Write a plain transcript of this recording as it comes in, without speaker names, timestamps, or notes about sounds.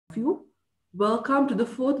you. Welcome to the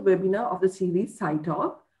fourth webinar of the series Sci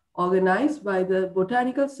Talks, organized by the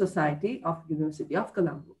Botanical Society of University of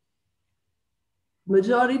Colombo.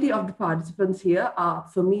 Majority of the participants here are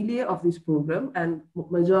familiar of this program and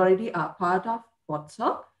majority are part of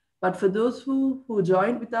BOTSOC. But for those who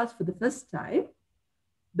joined with us for the first time,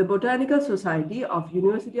 the Botanical Society of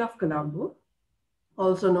University of Colombo,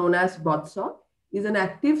 also known as BOTSOC, is an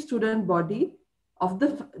active student body of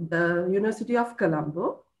the University of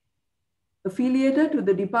Colombo, affiliated to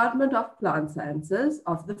the Department of Plant Sciences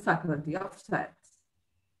of the Faculty of Science.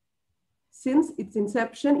 Since its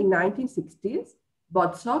inception in 1960s,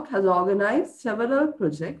 BOTSOC has organized several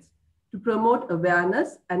projects to promote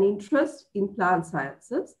awareness and interest in plant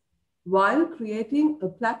sciences while creating a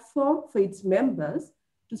platform for its members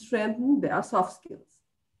to strengthen their soft skills.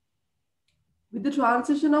 With the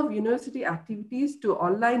transition of university activities to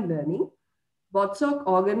online learning, BOTSOC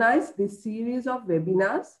organized this series of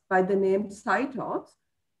webinars by the name Sci Talks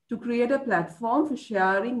to create a platform for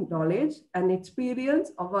sharing knowledge and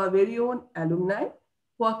experience of our very own alumni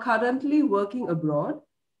who are currently working abroad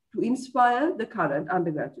to inspire the current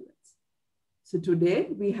undergraduates. So today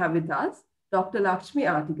we have with us Dr. Lakshmi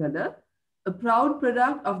Attigala, a proud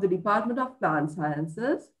product of the Department of Plant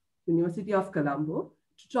Sciences, University of Colombo,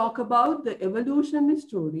 to talk about the evolutionary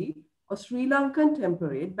story of Sri Lankan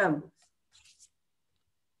temperate bamboos.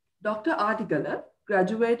 Dr. Attigala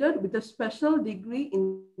graduated with a special degree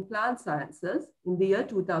in plant sciences in the year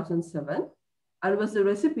 2007 and was the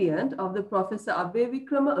recipient of the Professor Abbe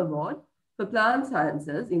Vikrama Award for Plant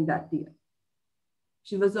Sciences in that year.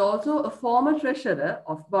 She was also a former treasurer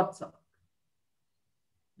of BOTSOC.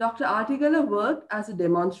 Dr. Attigala worked as a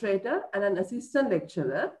demonstrator and an assistant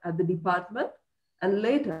lecturer at the department and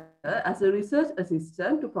later as a research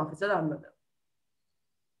assistant to Professor Anmada.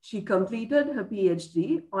 She completed her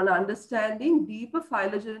PhD on understanding deeper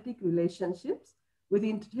phylogenetic relationships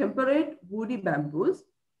within temperate woody bamboos,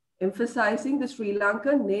 emphasizing the Sri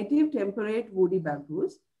Lankan native temperate woody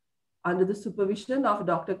bamboos under the supervision of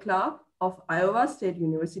Dr. Clark of Iowa State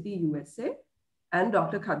University, USA, and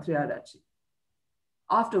Dr. Katriarachi.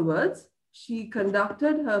 Afterwards, she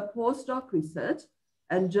conducted her postdoc research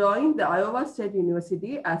and joined the Iowa State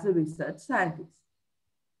University as a research scientist.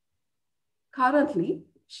 Currently,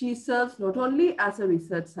 she serves not only as a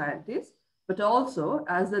research scientist, but also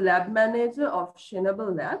as the lab manager of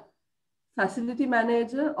Schnable Lab, facility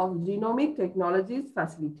manager of Genomic Technologies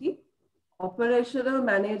Facility, operational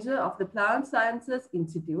manager of the Plant Sciences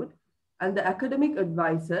Institute, and the academic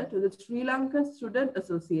advisor to the Sri Lankan Student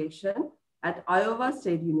Association at Iowa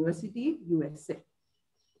State University, USA.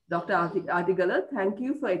 Dr. Attigala, thank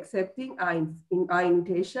you for accepting our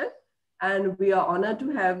invitation, and we are honored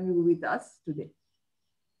to have you with us today.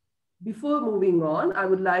 Before moving on, I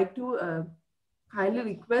would like to kindly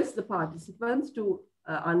request the participants to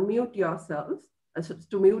unmute yourselves,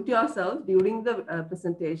 to mute yourselves during the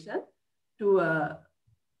presentation to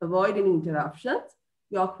avoid any interruptions.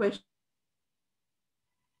 Your question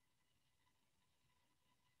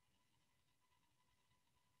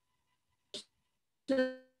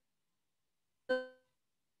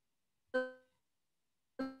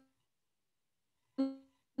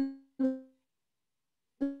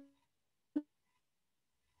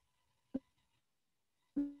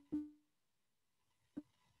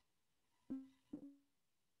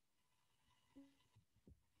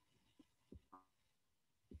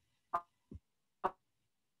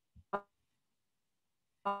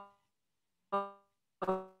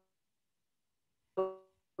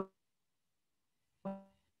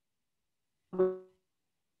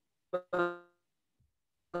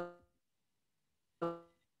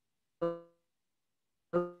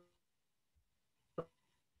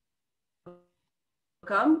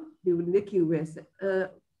come during the Q&A.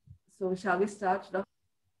 So shall we start?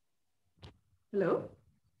 Hello?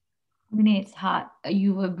 Vinay, it's hard.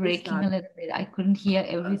 You were breaking a little bit. I couldn't hear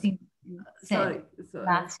everything you said.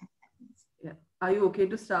 Sorry. Yeah. Are you okay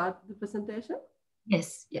to start the presentation?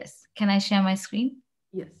 Yes, yes. Can I share my screen?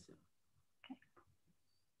 Yes.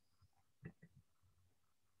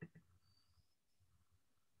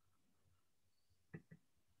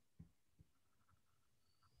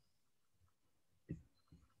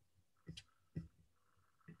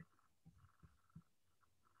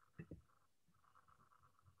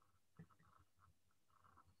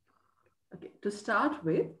 Okay, to start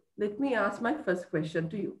with, let me ask my first question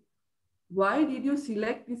to you. Why did you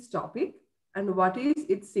select this topic and what is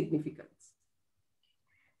its significance?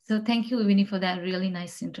 So thank you, Vinny, for that really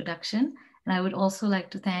nice introduction. And I would also like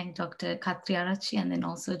to thank Dr. Katriarachi and then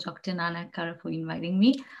also Dr. Nana Kara for inviting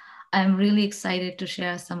me. I'm really excited to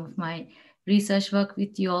share some of my research work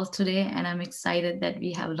with you all today, and I'm excited that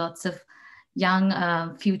we have lots of young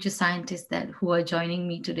future scientists who are joining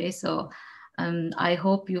me today. So I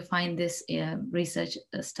hope you find this research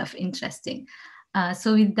stuff interesting.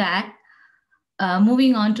 So with that,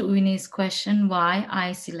 moving on to Uvine's question, why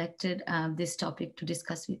I selected this topic to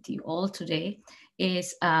discuss with you all today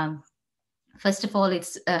is, first of all,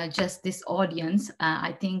 it's just this audience.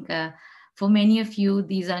 I think for many of you,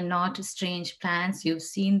 these are not strange plants. You've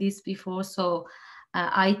seen this before. So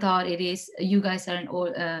I thought you guys are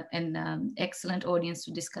an excellent audience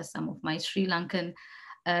to discuss some of my Sri Lankan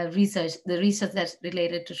research, the research that's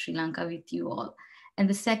related to Sri Lanka with you all. And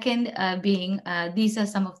the second being, these are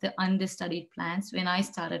some of the understudied plants when I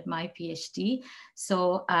started my PhD.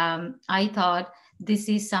 So I thought this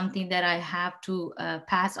is something that I have to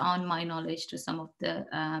pass on my knowledge to some of the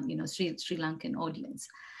Sri Lankan audience.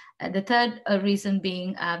 The third reason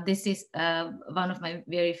being, this is one of my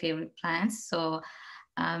very favorite plants. So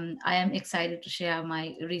I am excited to share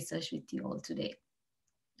my research with you all today.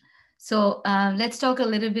 So let's talk a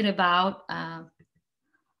little bit about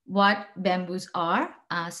what bamboos are.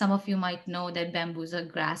 Some of you might know that bamboos are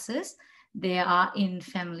grasses. They are in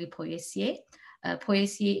family Poaceae.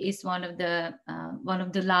 Poaceae is one of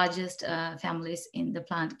the largest families in the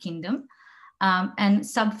plant kingdom. And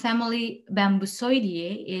subfamily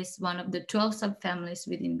Bambusoideae is one of the 12 subfamilies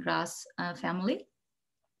within grass family.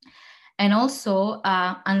 And also,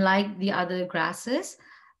 unlike the other grasses,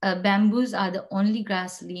 bamboos are the only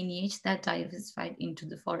grass lineage that diversified into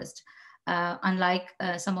the forest. Unlike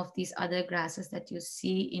some of these other grasses that you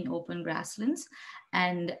see in open grasslands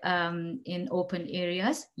and in open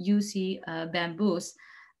areas, you see bamboos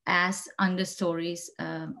as understories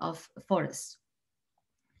of forests.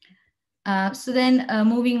 So then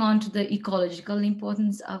moving on to the ecological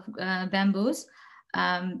importance of bamboos,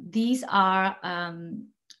 these are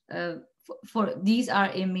these are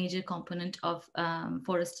a major component of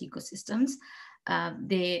forest ecosystems.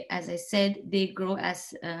 They, as I said, they grow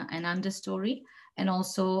as an understory, and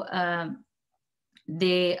also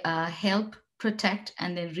they help protect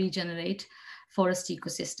and then regenerate forest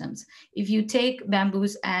ecosystems. If you take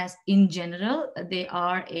bamboos as in general, they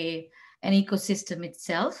are an ecosystem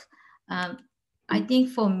itself. I think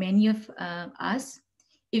for many of us,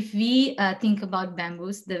 if we think about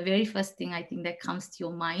bamboos, the very first thing I think that comes to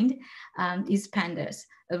your mind is pandas,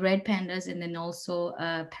 red pandas, and then also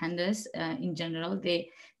pandas in general.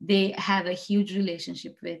 They have a huge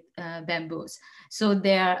relationship with bamboos. So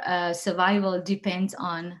their survival depends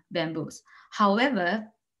on bamboos. However,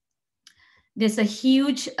 there's a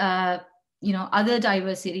huge other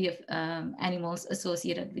diversity of animals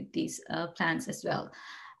associated with these plants as well.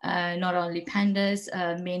 Not only pandas,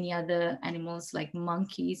 many other animals like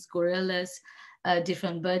monkeys, gorillas,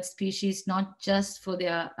 different bird species, not just for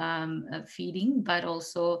their feeding, but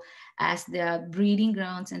also as their breeding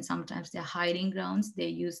grounds and sometimes their hiding grounds. They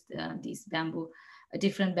use these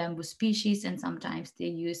different bamboo species, and sometimes they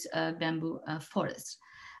use bamboo forests.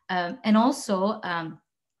 And also,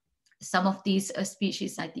 some of these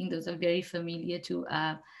species, I think those are very familiar to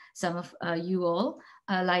some of you all,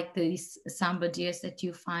 like these samba deers that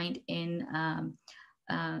you find in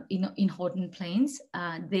Horton Plains.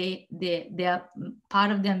 They are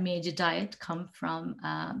part of their major diet come from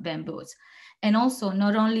bamboos. And also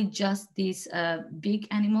not only just these big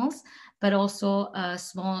animals, but also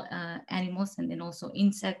small animals, and then also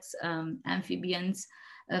insects, amphibians,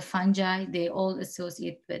 fungi, they all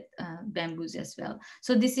associate with bamboos as well.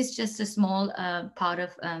 So this is just a small part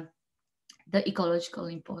of the ecological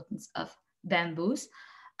importance of bamboos.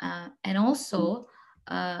 And also,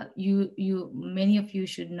 many of you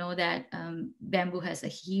should know that bamboo has a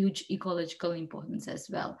huge ecological importance as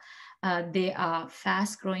well. They are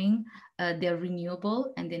fast growing, they're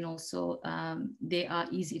renewable, and then also they are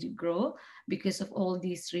easy to grow. Because of all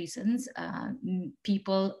these reasons,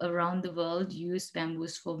 people around the world use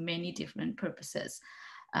bamboos for many different purposes,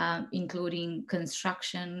 including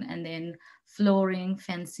construction and then flooring,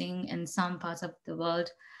 fencing, and some parts of the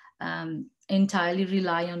world entirely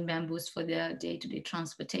rely on bamboos for their day-to-day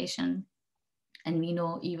transportation. And we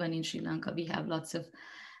know even in Sri Lanka, we have lots of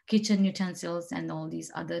kitchen utensils and all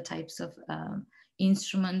these other types of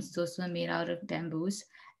instruments. Those were made out of bamboos.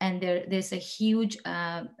 And there's a huge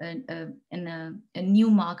a new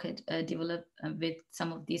market developed with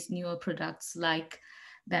some of these newer products like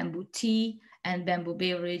bamboo tea and bamboo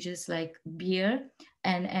beverages like beer.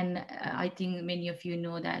 And I think many of you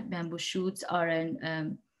know that bamboo shoots are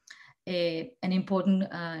an important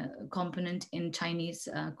component in Chinese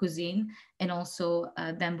cuisine, and also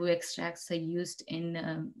bamboo extracts are used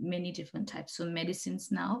in many different types of medicines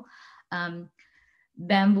now.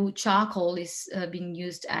 Bamboo charcoal is being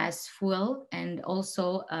used as fuel, and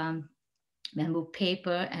also bamboo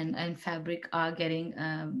paper and fabric are getting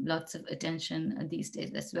lots of attention these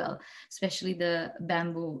days as well, especially the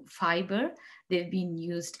bamboo fiber. They've been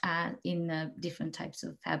used in different types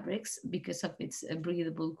of fabrics because of its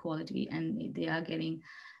breathable quality, and they are getting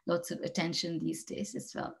lots of attention these days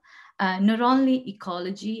as well. Not only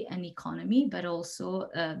ecology and economy, but also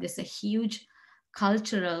there's a huge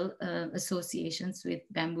cultural associations with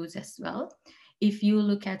bamboos as well. If you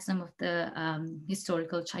look at some of the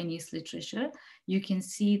historical Chinese literature, you can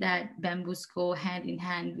see that bamboos go hand in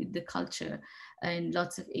hand with the culture and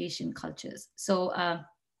lots of Asian cultures. So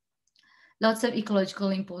lots of ecological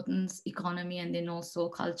importance, economy, and then also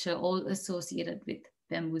culture, all associated with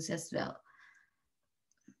bamboos as well.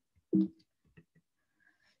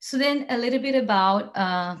 So then a little bit about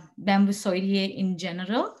Bambusoideae in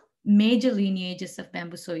general. Major lineages of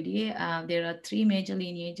Bambusoideae. There are three major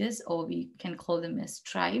lineages, or we can call them as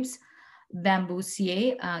tribes.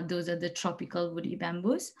 Bambusiae, those are the tropical woody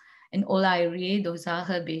bamboos. And Olairiae, those are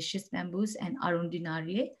herbaceous bamboos. And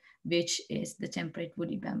Arundinariae, which is the temperate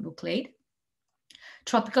woody bamboo clade.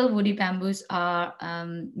 Tropical woody bamboos are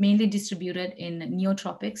mainly distributed in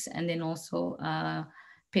neotropics and then also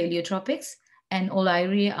paleotropics. And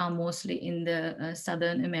Olairiae are mostly in the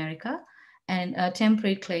Southern America, and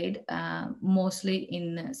temperate clade mostly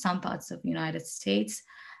in some parts of United States,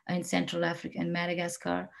 in Central Africa and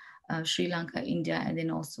Madagascar, Sri Lanka, India, and then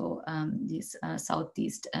also these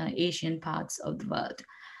Southeast Asian parts of the world.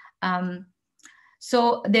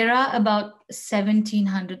 So there are about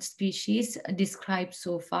 1,700 species described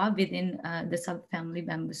so far within the subfamily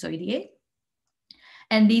Bambusoideae.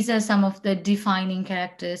 And these are some of the defining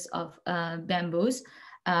characters of bamboos.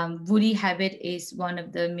 Woody habit is one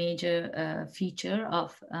of the major feature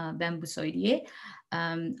of Bambusoideae,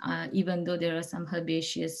 even though there are some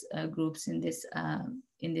herbaceous groups in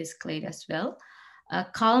this clade as well.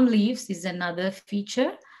 Calm leaves is another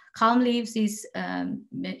feature. Calm leaves is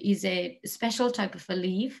a special type of a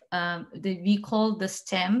leaf. We call the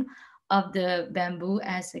stem of the bamboo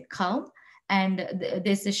as a culm, and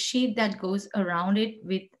there's a sheath that goes around it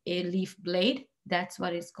with a leaf blade. That's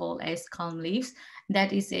what it's called as calm leaves.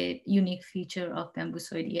 That is a unique feature of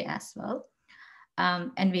Bambusoideae as well.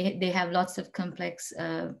 And they have lots of complex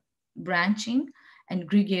branching and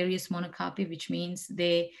gregarious monocarpy, which means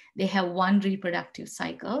they have one reproductive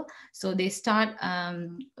cycle. So they start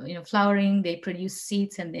flowering, they produce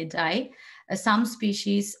seeds, and they die. Some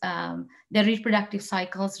species, their reproductive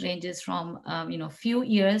cycles ranges from few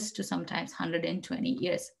years to sometimes 120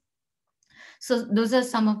 years. So those are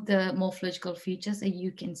some of the morphological features that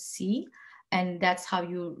you can see, and that's how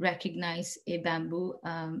you recognize a bamboo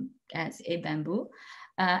as a bamboo.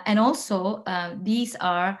 And also these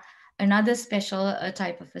are another special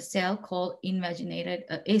type of a cell called invaginated,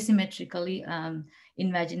 asymmetrically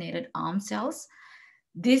invaginated arm cells.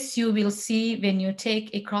 This you will see when you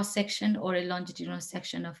take a cross section or a longitudinal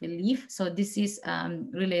section of a leaf. So this is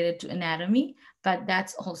related to anatomy, but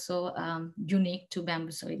that's also unique to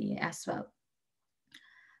Bambusoideae as well.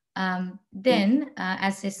 Then,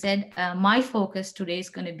 as I said, my focus today is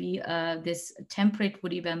going to be this temperate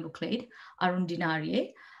woody bamboo clade,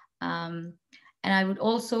 Arundinariae. And I would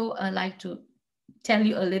also like to tell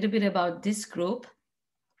you a little bit about this group,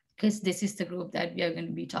 because this is the group that we are going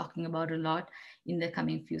to be talking about a lot in the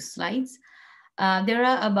coming few slides. There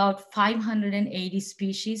are about 580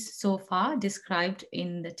 species so far described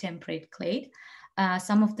in the temperate clade.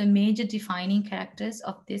 Some of the major defining characters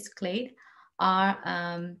of this clade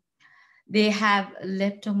are they have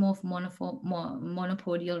leptomorph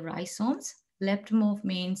monopodial rhizomes. Leptomorph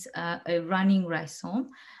means a running rhizome,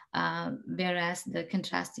 whereas the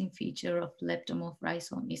contrasting feature of leptomorph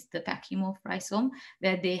rhizome is the pachymorph rhizome,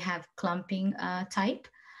 where they have clumping type.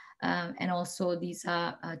 And also these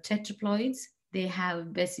are tetraploids. They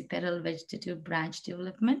have basipetal vegetative branch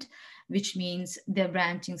development, which means their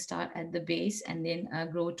branching start at the base and then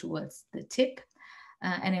grow towards the tip.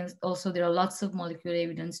 And also there are lots of molecular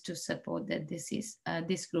evidence to support that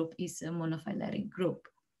this group is a monophyletic group.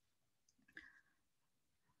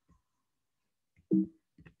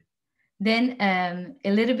 Then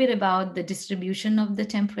a little bit about the distribution of the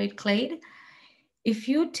temperate clade. If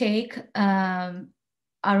you take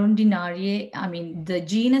Arundinariae, I mean the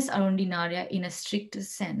genus Arundinaria in a strict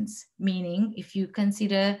sense, meaning if you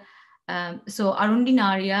consider, so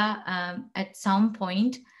Arundinaria at some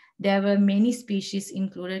point, there were many species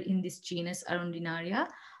included in this genus Arundinaria.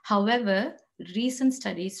 However, recent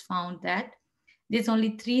studies found that there's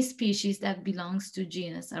only 3 species that belongs to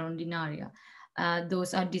genus Arundinaria.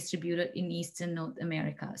 those are distributed in Eastern North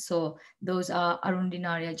America. So those are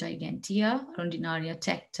Arundinaria gigantea, Arundinaria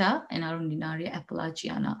tecta, and Arundinaria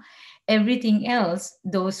appalachiana. Everything else,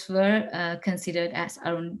 those were considered as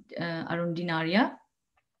Arundinaria,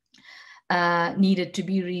 needed to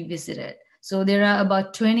be revisited. So there are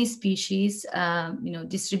about 20 species,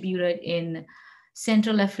 distributed in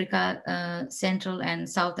Central Africa, Central and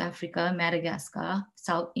South Africa, Madagascar,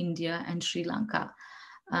 South India, and Sri Lanka.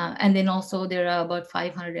 And then also there are about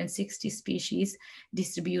 560 species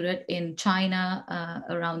distributed in China,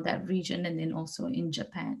 around that region, and then also in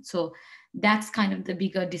Japan. So that's kind of the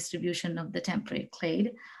bigger distribution of the temperate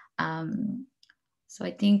clade. So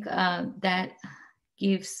I think that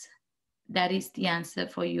is the answer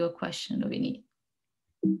for your question, Vinny.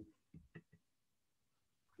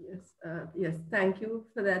 Yes, thank you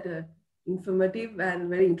for that informative and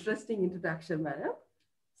very interesting introduction, madam.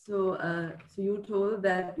 So, so you told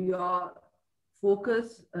that your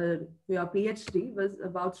focus for your PhD was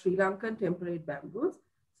about Sri Lankan temperate bamboos.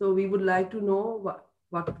 So we would like to know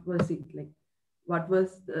what was it like? What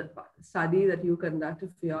was the study that you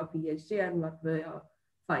conducted for your PhD and what were your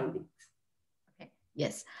findings? Okay.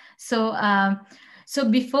 Yes. So, so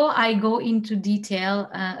before I go into detail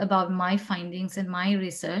about my findings and my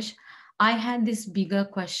research, I had this bigger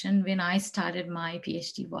question when I started my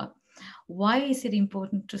PhD work. Why is it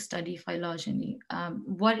important to study phylogeny?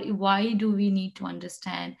 Why do we need to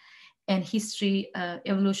understand an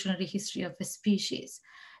evolutionary history of a species?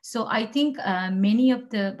 So I think many of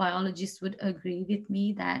the biologists would agree with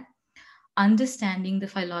me that understanding the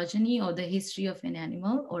phylogeny or the history of an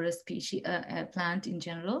animal or a species, a plant in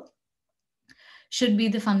general, should be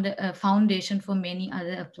the foundation for many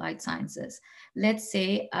other applied sciences. Let's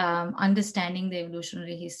say understanding the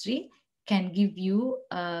evolutionary history can give you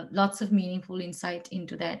lots of meaningful insight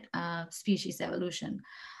into that species evolution.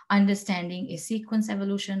 Understanding a sequence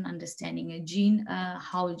evolution, understanding a gene,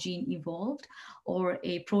 how a gene evolved or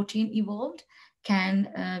a protein evolved,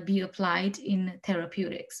 can be applied in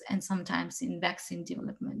therapeutics and sometimes in vaccine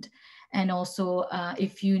development. And also,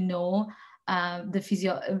 if you know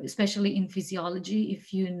especially in physiology,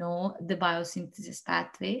 if you know the biosynthesis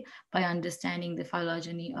pathway by understanding the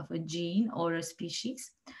phylogeny of a gene or a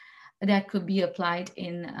species, that could be applied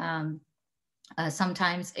in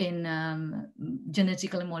sometimes in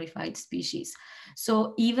genetically modified species.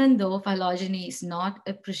 So even though phylogeny is not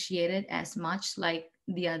appreciated as much like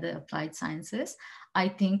the other applied sciences, I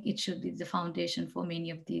think it should be the foundation for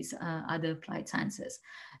many of these other applied sciences.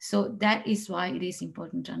 So that is why it is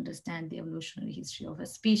important to understand the evolutionary history of a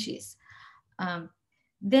species.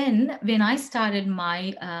 Then when I started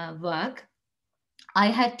my work, I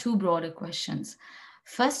had two broader questions.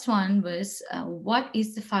 First one was, what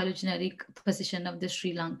is the phylogenetic position of the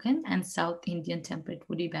Sri Lankan and South Indian temperate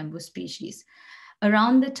woody bamboo species?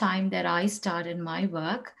 Around the time that I started my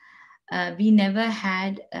work, we never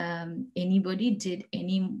had anybody did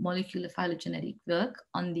any molecular phylogenetic work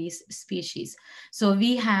on these species. So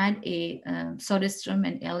we had a Soderstrom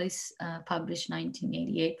and Ellis published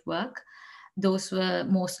 1988 work. Those were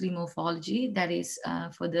mostly morphology, that is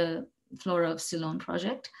for the Flora of Ceylon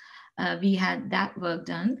project. We had that work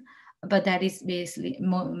done, but that is basically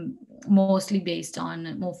mostly based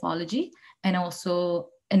on morphology and also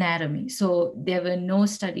anatomy. So there were no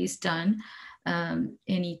studies done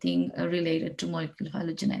anything related to molecular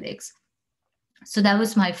phylogenetics. So that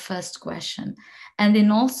was my first question. And then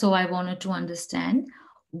also I wanted to understand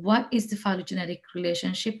what is the phylogenetic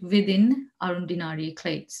relationship within Arundinaria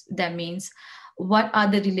clades. That means what are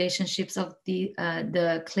the relationships of the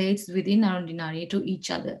clades within Arundinaria to each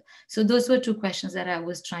other. So those were two questions that I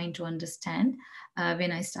was trying to understand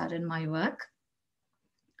when I started my work.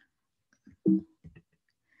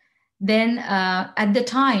 Then at the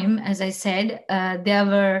time, as I said, there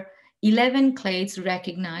were 11 clades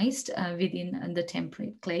recognized within the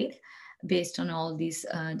temperate clade based on all these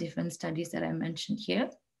different studies that I mentioned here.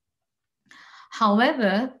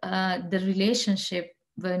 However, the relationship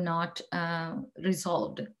were not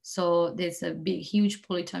resolved. So there's a big, huge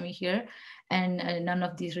polytomy here, and none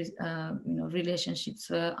of these relationships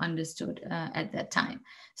were understood at that time.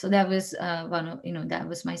 So that was that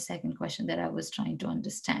was my second question that I was trying to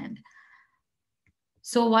understand.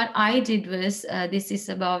 So what I did was, this is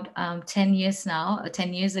about 10 years now,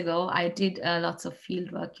 10 years ago, I did lots of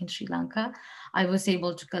field work in Sri Lanka. I was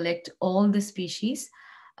able to collect all the species.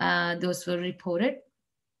 Those were reported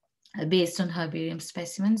based on herbarium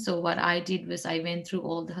specimens. So what I did was I went through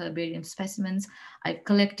all the herbarium specimens. I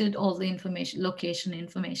collected all the information, location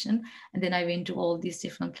information, and then I went to all these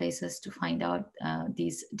different places to find out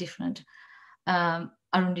these different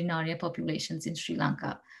Arundinaria populations in Sri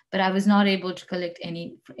Lanka, but I was not able to collect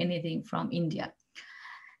anything from India.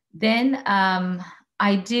 Then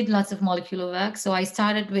I did lots of molecular work. So I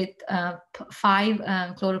started with 5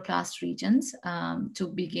 chloroplast regions to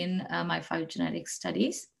begin my phylogenetic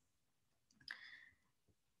studies.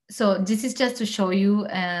 So this is just to show you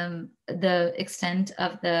the extent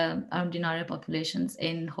of the Arundinaria populations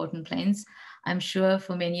in Horton Plains. I'm sure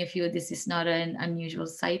for many of you, this is not an unusual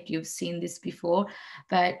sight. You've seen this before,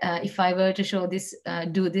 but if I were to show this,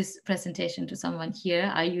 do this presentation to someone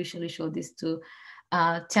here, I usually show this to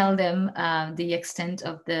tell them the extent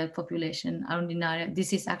of the population Arundinaria.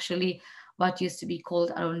 This is actually what used to be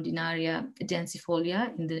called Arundinaria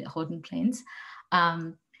densifolia in the Horton Plains.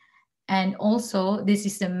 And also, this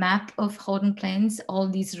is the map of Horton Plains. All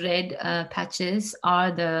these red patches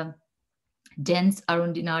are the dense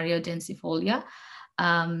Arundinaria densifolia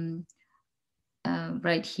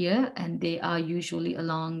right here, and they are usually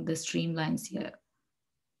along the streamlines here.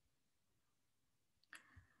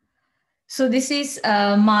 So this is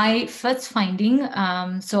my first finding.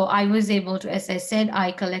 So I was able to, as I said,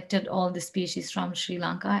 I collected all the species from Sri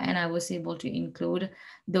Lanka, and I was able to include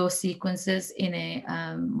those sequences in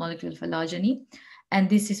a molecular phylogeny. And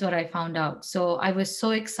this is what I found out. So I was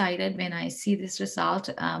so excited when I see this result.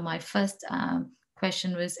 My first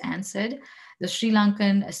question was answered. The Sri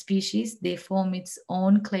Lankan species, they form its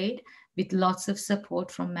own clade with lots of support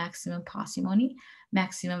from maximum parsimony,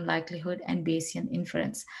 maximum likelihood, and Bayesian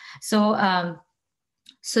inference. So,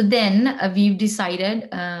 so then we've decided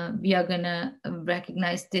we are gonna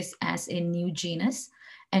recognize this as a new genus,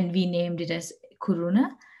 and we named it as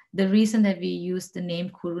Kuruna. The reason that we used the name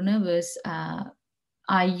Kuruna was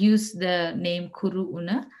I used the name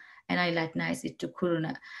Kuruuna and I Latinized it to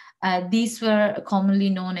Kuruna. These were commonly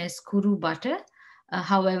known as Kuru butter.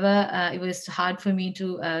 However, it was hard for me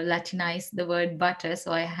to Latinize the word butter,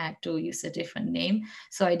 so I had to use a different name.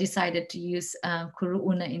 So I decided to use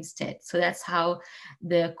Kuruuna instead. So that's how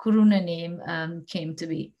the Kuruna name came to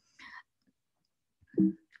be.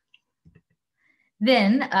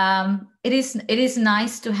 Then it is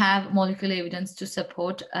nice to have molecular evidence to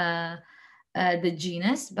support the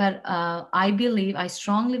genus, but I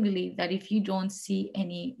strongly believe that if you don't see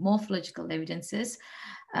any morphological evidences,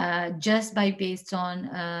 just based on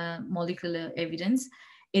molecular evidence,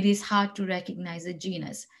 it is hard to recognize a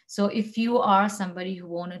genus. So if you are somebody who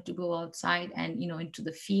wanted to go outside and into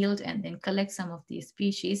the field and then collect some of these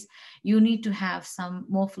species, you need to have some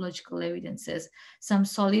morphological evidences, some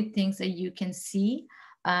solid things that you can see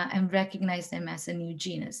and recognize them as a new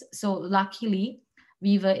genus. So luckily,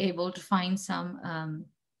 we were able to find some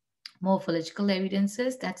morphological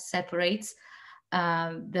evidences that separates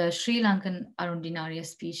the Sri Lankan Arundinaria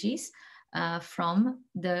species from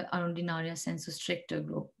the Arundinaria sensu stricto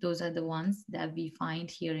group. Those are the ones that we find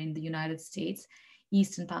here in the United States,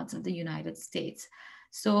 eastern parts of the United States.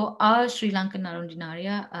 So our Sri Lankan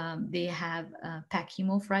Arundinaria, they have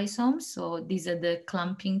pachyhemorph rhizomes. So these are the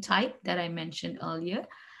clumping type that I mentioned earlier.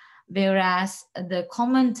 Whereas the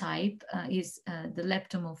common type is the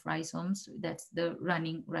leptomorph rhizomes, that's the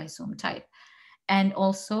running rhizome type. And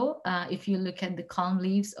also, if you look at the culm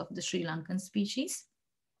leaves of the Sri Lankan species,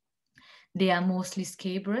 they are mostly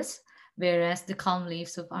scabrous, whereas the culm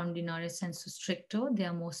leaves of Arundinaria sensu stricto, they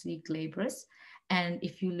are mostly glabrous. And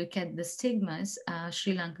if you look at the stigmas,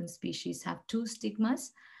 Sri Lankan species have 2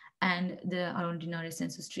 stigmas, and the Arundinaria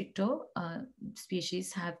sensu stricto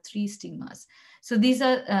species have 3 stigmas. So these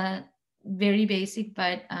are very basic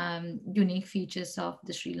but unique features of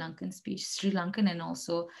the Sri Lankan species, Sri Lankan and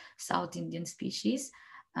also South Indian species.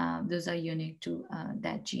 Those are unique to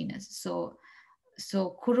that genus. So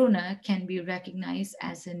Kuruna can be recognized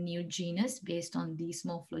as a new genus based on these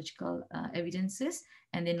morphological evidences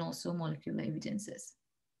and then also molecular evidences.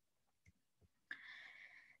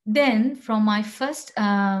 Then from my first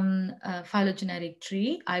phylogenetic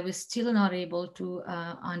tree, I was still not able to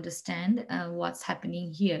understand what's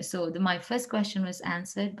happening here. So my first question was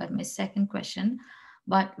answered, but my second question,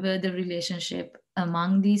 what were the relationship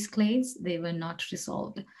among these clades? They were not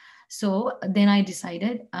resolved. So then I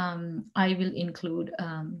decided I will include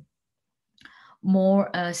more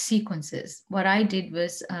sequences. What I did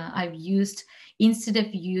was I've used, instead of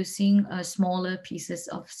using smaller pieces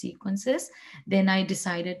of sequences, then I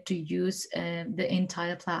decided to use the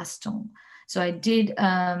entire plastome. So I did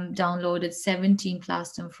downloaded 17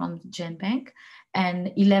 plastome from GenBank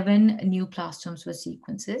and 11 new plastomes were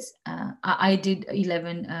sequences. I did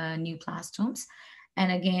 11 new plastomes.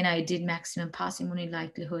 And again, I did maximum parsimony,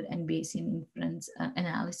 likelihood, and Bayesian inference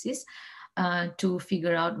analysis to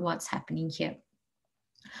figure out what's happening here.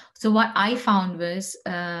 So what I found was,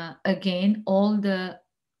 again, all the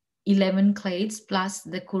 11 clades plus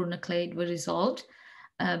the corona clade were resolved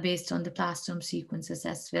based on the plastome sequences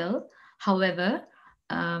as well. However,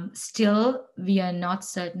 still we are not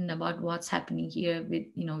certain about what's happening here with,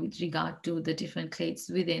 with regard to the different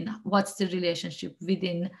clades within, what's the relationship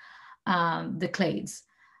within the clades.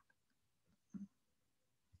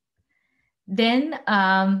 Then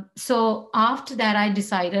so after that I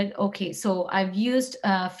decided, okay, so I've used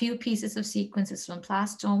a few pieces of sequences from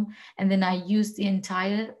plastome, and then I used the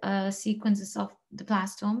entire sequences of the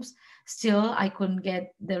plastomes. Still I couldn't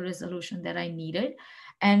get the resolution that I needed.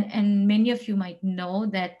 And many of you might know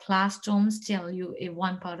that plastomes tell you a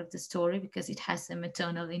one part of the story because it has a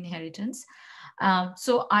maternal inheritance.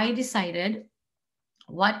 So I decided,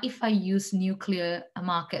 what if I use nuclear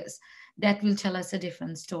markers that will tell us a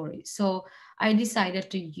different story? So I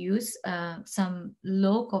decided to use some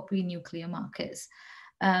low copy nuclear markers.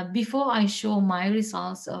 Before I show my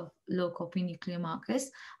results of low copy nuclear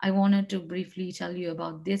markers, I wanted to briefly tell you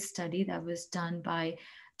about this study that was done by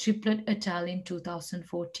Triplet et al. In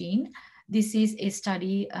 2014. This is a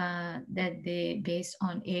study that they based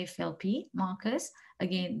on AFLP markers.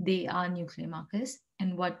 Again, they are nuclear markers.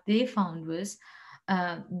 And what they found was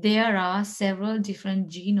there are several different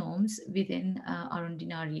genomes within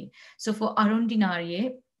Arundinaria. So for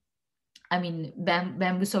Arundinaria, I mean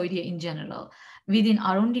Bambusoidea in general, within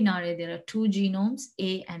Arundinaria there are two genomes,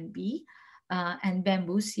 A and B. And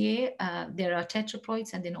Bambusiae, there are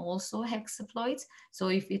tetraploids and then also hexaploids. So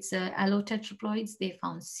if it's allotetraploids, they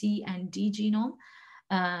found C and D genome.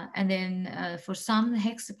 And then for some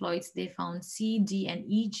hexaploids, they found C, D, and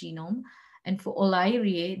E genome. And for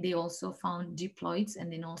Olyriae, they also found diploids.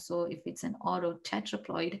 And then also, if it's an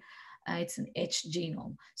autotetraploid, it's an H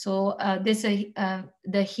genome. So there's a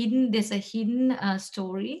hidden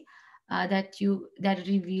story that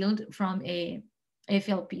revealed from a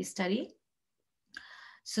FLP study.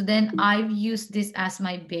 So then I've used this as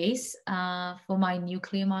my base for my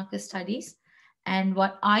nuclear marker studies. And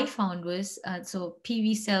what I found was, so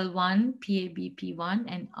PV cell 1, PABP1,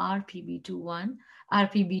 and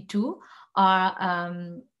RPB2 are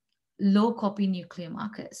low copy nuclear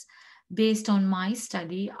markers. Based on my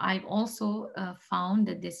study, I've also found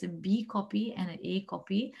that there's a B copy and an A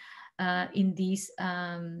copy in these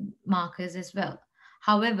markers as well.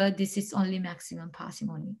 However, this is only maximum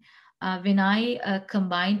parsimony. When I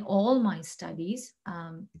combine all my studies,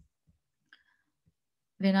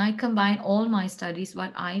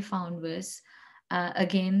 what I found was,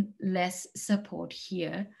 again, less support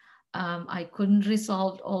here. I couldn't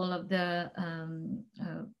resolve all of the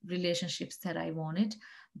relationships that I wanted,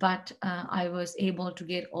 but I was able to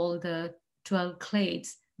get all the 12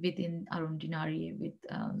 clades within Arundinaria with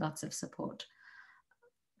lots of support.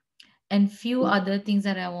 And few other things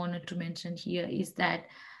that I wanted to mention here is that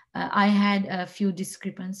I had a few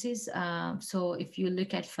discrepancies. So if you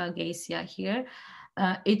look at Fagacia here,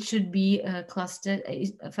 it should be clustered.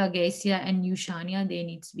 Fagacia and Eushania,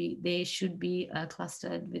 they should be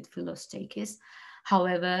clustered with Philostachys.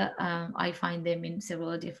 However, I find them in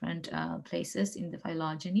several different places in the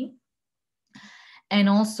phylogeny. And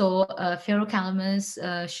also, Ferrocalamus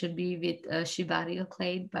should be with Shibarial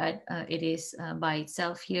clade, but it is by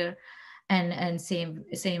itself here. And same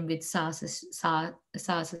with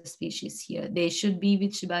Sarsa species here. They should be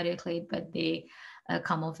with Shibarial clade, but they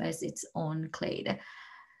come off as its own clade.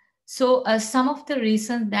 So some of the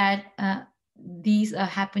reasons that these are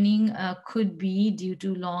happening could be due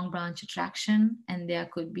to long branch attraction, and there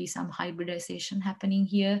could be some hybridization happening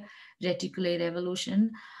here, reticulate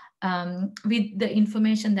evolution. With the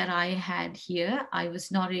information that I had here, I was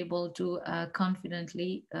not able to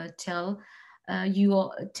confidently tell that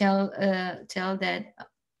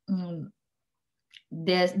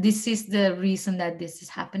this is the reason that this is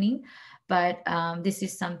happening. But this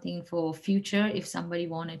is something for future if somebody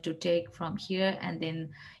wanted to take from here and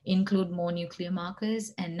then include more nuclear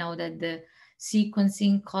markers. And now that the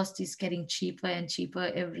sequencing cost is getting cheaper and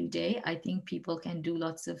cheaper every day, I think people can do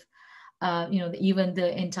lots of even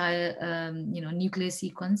the entire nuclear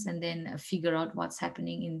sequence and then figure out what's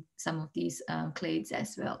happening in some of these clades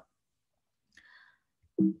as well.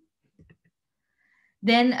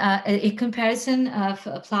 Then a comparison of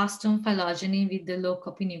plastome phylogeny with the low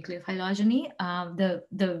copy nuclear phylogeny.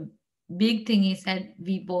 The big thing is that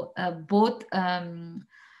we both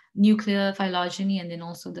nuclear phylogeny and then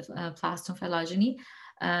also the plastome phylogeny,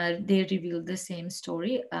 they revealed the same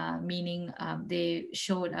story, meaning they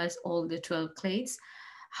showed us all the 12 clades.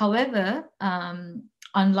 However,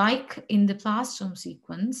 unlike in the plastome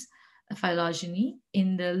sequence phylogeny,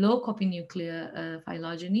 in the low copy nuclear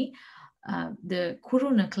phylogeny, the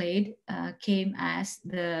Kuruna clade came as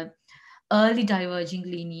the early diverging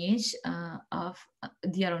lineage of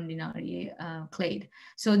the Arundinaria clade.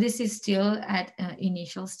 So this is still at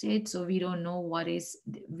initial state, so we don't know what is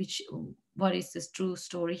this true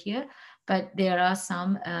story here, but there are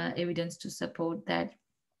some evidence to support that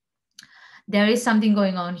there is something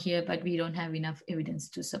going on here, but we don't have enough evidence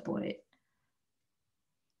to support it.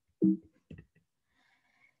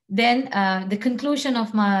 Then the conclusion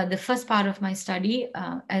of the first part of my study,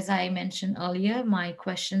 as I mentioned earlier, my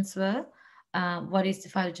questions were, what is the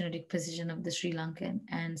phylogenetic position of the Sri Lankan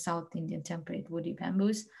and South Indian temperate woody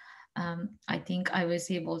bamboos? I think I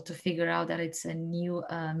was able to figure out that it's a new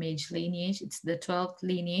major lineage. It's the 12th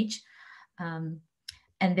lineage.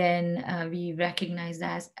 And then we recognize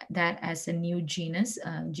that as a new genus,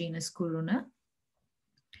 genus Kuruna.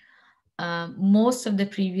 Most of the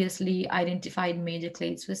previously identified major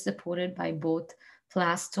clades were supported by both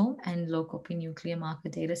plastome and low copy nuclear marker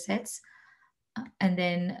data sets. And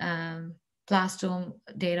then plastome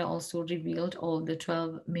data also revealed all the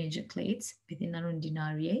 12 major clades within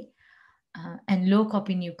Arundinariae. And low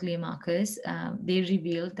copy nuclear markers, they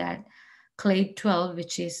revealed that clade 12,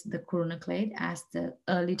 which is the Kuruna clade, as the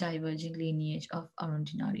early diverging lineage of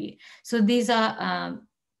Arundinariae. So these are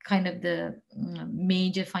kind of the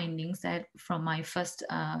major findings that from my first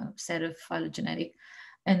set of phylogenetic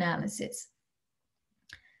analysis.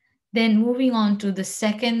 Then moving on to the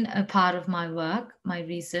second part of my work, my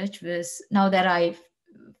research was, now that I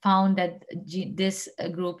found that this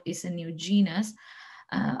group is a new genus,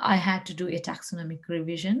 I had to do a taxonomic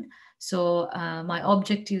revision. So my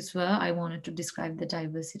objectives were, I wanted to describe the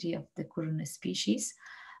diversity of the Kuruna species.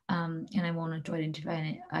 And I wanted to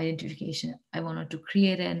I wanted to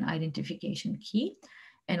create an identification key.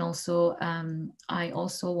 And also, I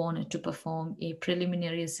also wanted to perform a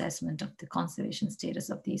preliminary assessment of the conservation status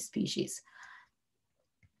of these species.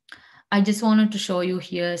 I just wanted to show you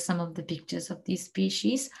here some of the pictures of these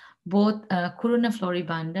species. Both Kuruna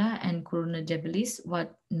floribunda and Kuruna debilis,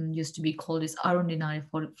 what used to be called as Arundinaria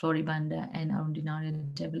floribunda and Arundinaria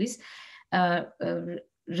debilis,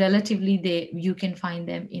 relatively you can find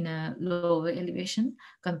them in a lower elevation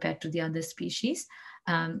compared to the other species.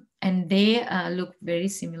 And they look very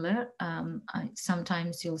similar.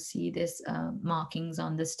 Sometimes you'll see this markings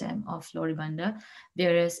on the stem of floribunda,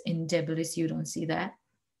 whereas in debilis you don't see that.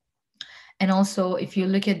 And also, if you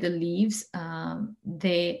look at the leaves,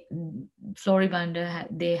 floribunda,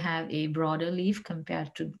 they have a broader leaf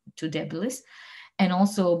compared to debilis. And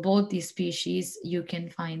also, both these species, you can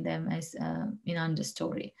find them as in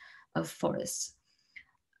understory of forests.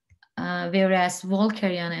 Whereas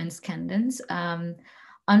Walkeriana and Scandens,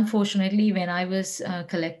 unfortunately, when I was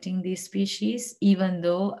collecting these species, even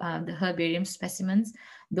though the herbarium specimens,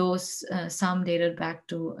 those some dated back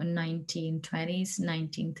to 1920s,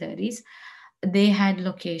 1930s, they had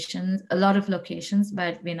locations, a lot of locations,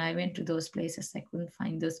 but when I went to those places, I couldn't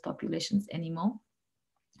find those populations anymore.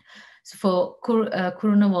 So for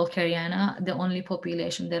Kuruna walkeriana, the only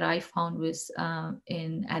population that I found was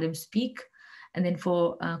in Adams Peak. And then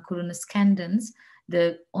for Kuruna scandens,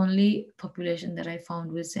 the only population that I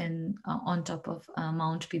found was on top of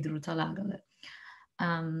Mount Pidrutalagala.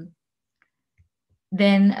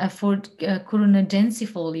 Then for Kuruna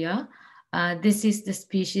densifolia, this is the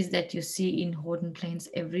species that you see in Horton Plains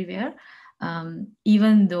everywhere.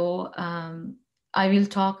 Even though I will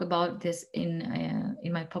talk about this in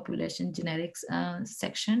my population genetics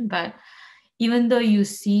section, but even though you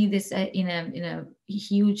see this in a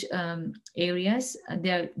huge areas,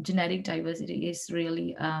 their genetic diversity is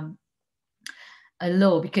really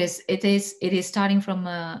low, because it is starting from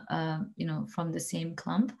from the same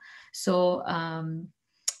clump. So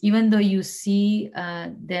even though you see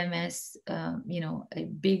them as a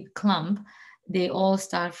big clump, they all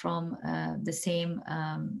start from the same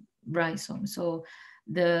rhizome. So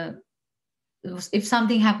if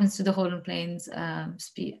something happens to the Horton Plains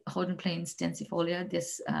densifolia,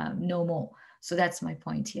 this no more. So that's my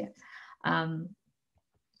point here. And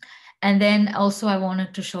then also I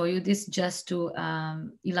wanted to show you this just to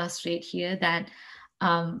illustrate here that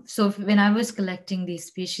so when I was collecting these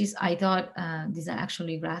species, I thought these are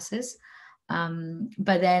actually grasses.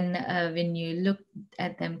 But then when you look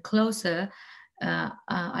at them closer,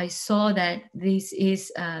 I saw that this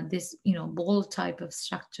is this ball type of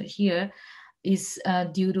structure here is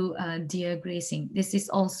due to deer grazing. This is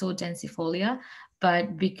also densifolia,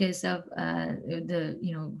 but because of the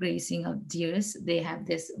grazing of deers, they have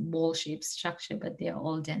this ball-shaped structure, but they are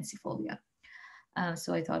all densifolia.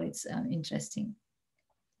 So I thought it's interesting.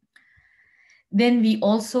 Then we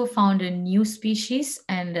also found a new species,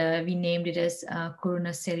 and we named it as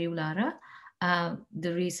Corona cerulara.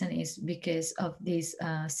 The reason is because of these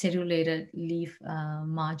cerulated leaf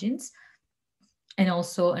margins. And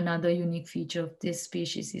also another unique feature of this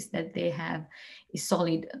species is that they have a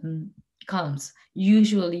solid culms.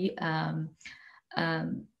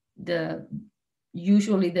 Um, the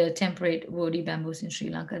Usually the temperate woody bamboos in Sri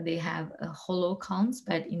Lanka, they have hollow culms,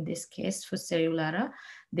 but in this case for cerulara,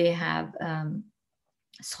 they have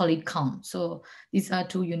solid culm. So these are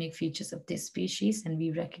two unique features of this species, and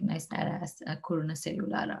we recognize that as Corona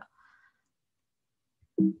cerulara.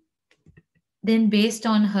 Then based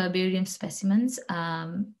on herbarium specimens,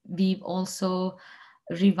 we've also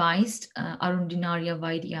revised Arundinaria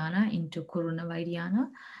vaidiana into Corona vaidiana.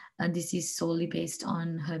 This is solely based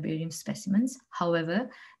on herbarium specimens. However,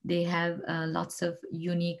 they have lots of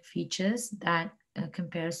unique features that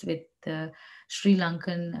compares with the Sri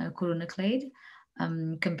Lankan Corona clade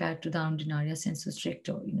compared to the Arundinaria sensu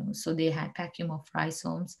stricto. So they had vacuum of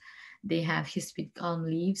rhizomes, they have hispid culm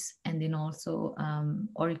leaves, and then also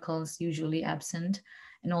auricles usually absent,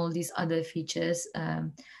 and all these other features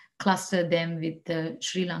cluster them with the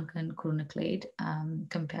Sri Lankan Corona clade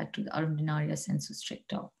compared to the Arundinaria sensu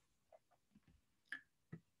stricto.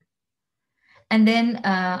 And then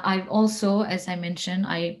I've also, as I mentioned,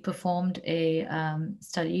 I performed a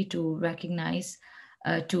study to recognize,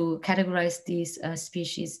 to categorize these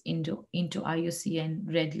species into IUCN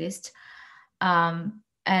Red List.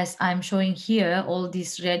 As I'm showing here, all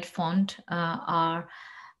these red font are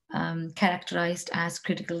characterized as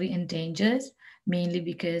critically endangered, mainly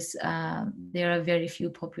because there are very few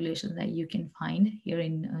populations that you can find here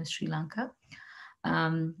in Sri Lanka.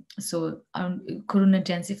 Corona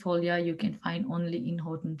densifolia you can find only in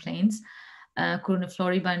Houghton Plains. Corona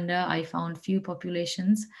floribunda, I found few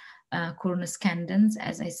populations. Corona scandens,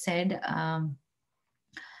 as I said,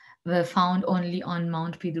 were found only on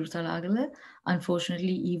Mount Pidurtalagala.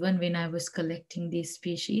 Unfortunately, even when I was collecting these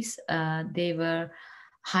species, they were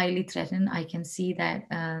highly threatened. I can see that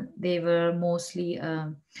they were mostly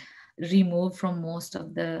removed from most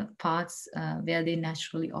of the parts where they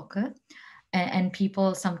naturally occur. And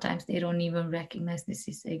people sometimes they don't even recognize this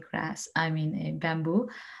is a grass, I mean a bamboo.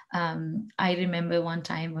 I remember one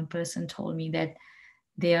time one person told me that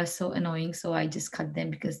they are so annoying, so I just cut them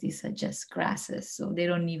because these are just grasses, so they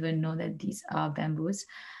don't even know that these are bamboos.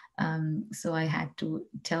 So I had to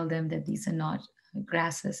tell them that these are not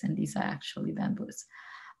grasses and these are actually bamboos.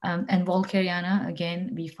 And Volkeriana,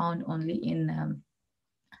 again, we found only in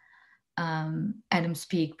Adams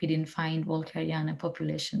Peak. We didn't find Volkeriana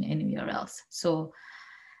population anywhere else. So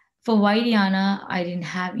for Vaidiana, I didn't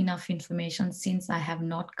have enough information since I have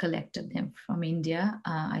not collected them from India.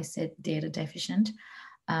 I said data deficient.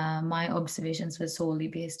 My observations were solely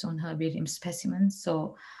based on herbarium specimens.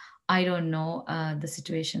 So I don't know the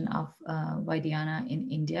situation of Vaidiana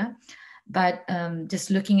in India. But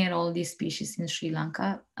just looking at all these species in Sri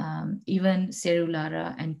Lanka, even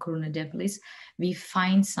Cerulara and Corona debilis, we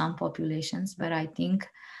find some populations, but I think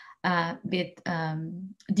with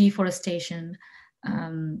deforestation,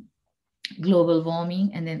 global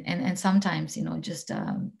warming, and sometimes just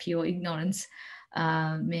pure ignorance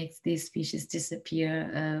makes these species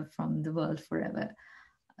disappear from the world forever.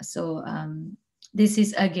 So this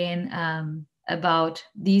is again about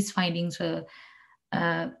these findings were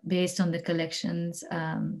based on the collections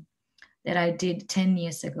that I did 10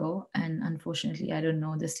 years ago, and unfortunately I don't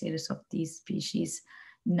know the status of these species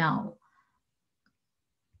now.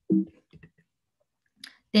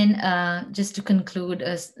 Then just to conclude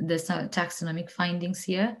the taxonomic findings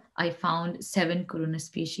here, I found 7 Corona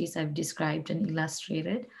species I've described and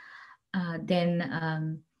illustrated.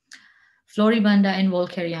 Then Floribunda and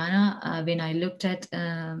Volkeriana, when I looked at,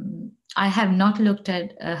 I have not looked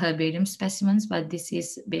at herbarium specimens, but this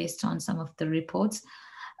is based on some of the reports.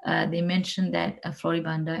 They mentioned that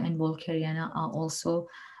Floribunda and Volkeriana are also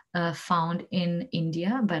found in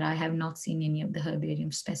India, but I have not seen any of the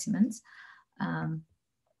herbarium specimens.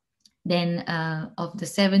 Then of the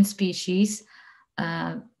 7 species,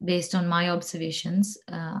 based on my observations,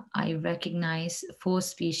 I recognize 4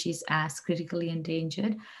 species as critically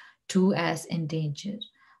endangered, 2 as endangered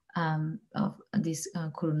of this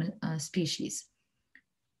Corona species.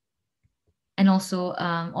 And also,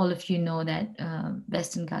 all of you know that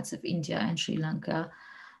Western Ghats of India and Sri Lanka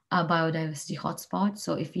are biodiversity hotspots.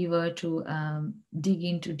 So if you were to dig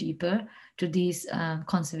into deeper to these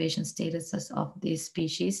conservation statuses of these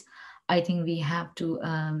species, I think we have to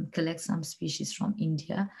collect some species from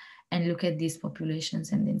India and look at these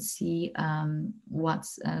populations and then see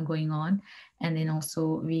what's going on. And then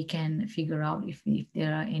also we can figure out if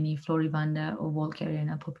there are any Floribunda or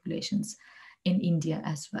Volcariana populations in India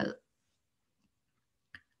as well.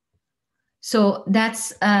 So that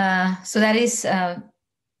is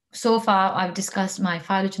so far I've discussed my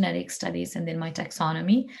phylogenetic studies and then my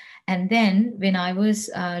taxonomy. And then when I was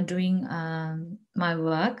doing my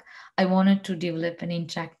work, I wanted to develop an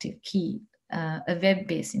interactive key, a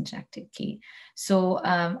web-based interactive key. So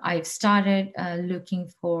I've started looking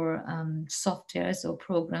for softwares or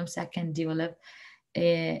programs that can develop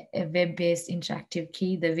a web-based interactive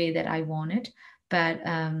key the way that I want it. But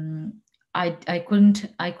I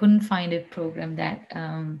couldn't find a program that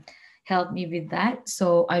helped me with that.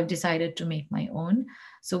 So I've decided to make my own.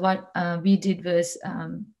 So what we did was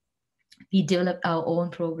we developed our own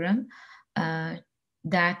program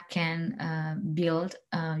that can build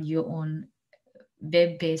your own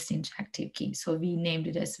web-based interactive key. So we named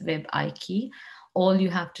it as Web iKey. All you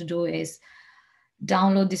have to do is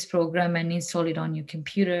download this program and install it on your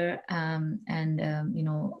computer, you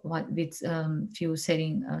know what, with few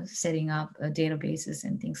setting up databases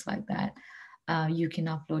and things like that. You can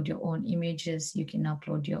upload your own images, you can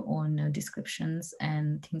upload your own descriptions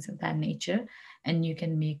and things of that nature, and you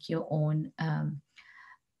can make your own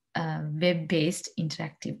web-based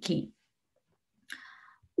interactive key.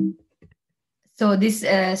 So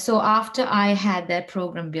so after I had that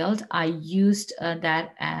program built, I used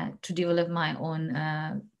that to develop my own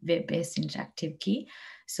web-based interactive key.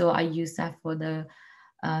 So I used that for the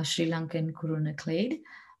Sri Lankan Kuruna clade.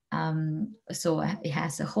 So it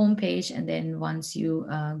has a home page, and then once you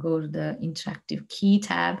go to the interactive key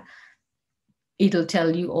tab, it'll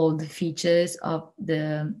tell you all the features of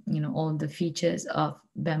all the features of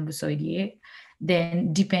Bambusoideae.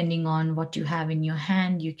 Then depending on what you have in your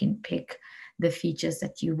hand, you can pick the features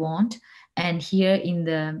that you want. And here in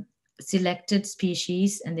the selected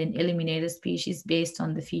species and then eliminated species, based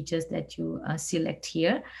on the features that you select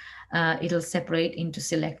here, it'll separate into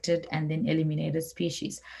selected and then eliminated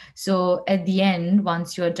species. So at the end,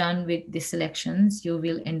 once you're done with the selections, you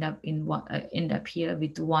will end up here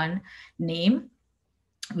with one name,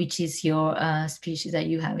 which is your species that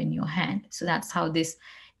you have in your hand. So that's how this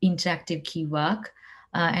interactive key work.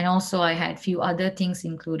 And also I had a few other things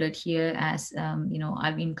included here, as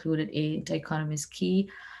I've included a dichotomous key.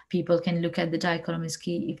 People can look at the dichotomous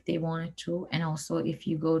key if they wanted to. And also if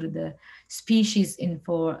you go to the species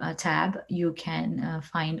info tab, you can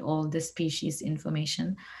find all the species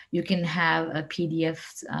information. You can have a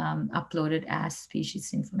PDF uploaded as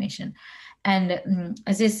species information. And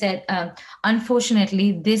as I said,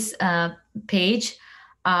 unfortunately, this page,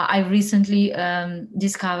 I recently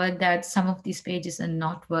discovered that some of these pages are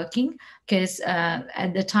not working, because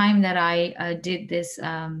at the time that I did this,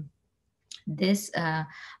 I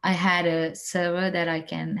had a server that I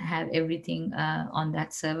can have everything on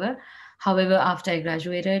that server. However, after I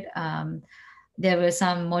graduated, there were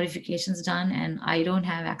some modifications done and I don't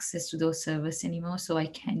have access to those servers anymore, so I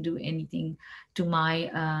can't do anything to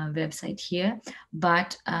my website here.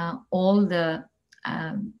 But all the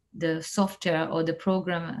software or the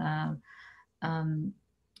program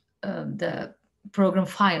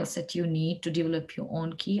files that you need to develop your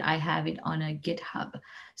own key, I have it on a GitHub.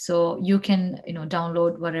 So you can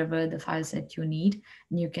download whatever the files that you need,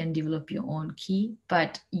 and you can develop your own key.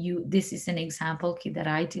 But this is an example key that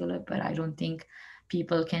I developed, but I don't think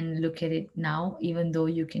people can look at it now, even though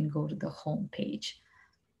you can go to the home page.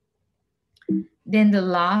 Then the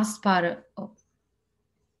last part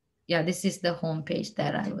this is the home page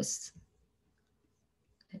that I was,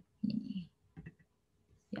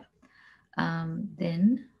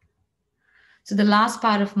 so the last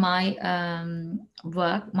part of my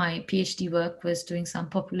work, my PhD work, was doing some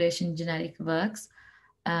population genetic works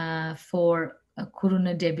for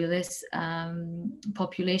Kuruna debilis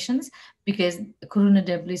populations, because Kuruna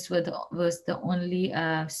debilis was the only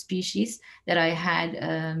species that I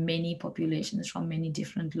had many populations from many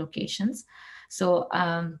different locations. So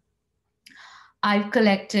I've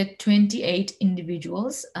collected 28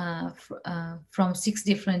 individuals from 6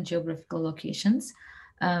 different geographical locations.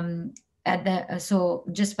 So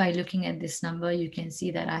just by looking at this number, you can see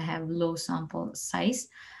that I have low sample size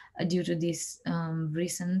due to these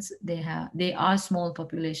reasons. They are small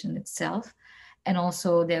population itself, and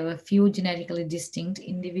also there were few genetically distinct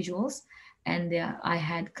individuals, and I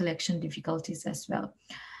had collection difficulties as well.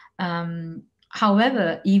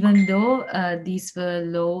 However, even though these were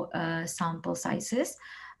low sample sizes,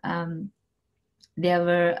 there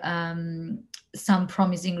were some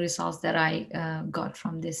promising results that I got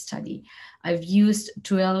from this study. I've used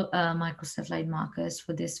 12 microsatellite markers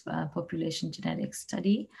for this population genetics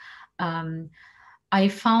study. Um, I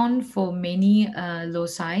found for many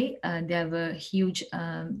loci there were huge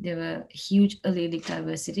allelic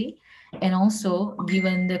diversity, and also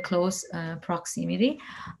given the close proximity.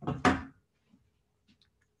 Let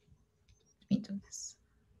me do this.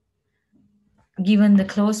 Given the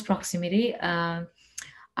close proximity,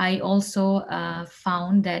 I also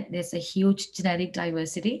found that there's a huge genetic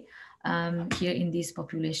diversity here in these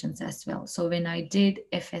populations as well. So when I did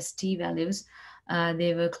FST values,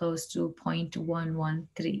 they were close to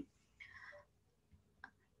 0.113.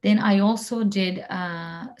 Then I also did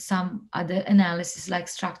some other analysis like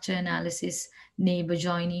structure analysis, neighbor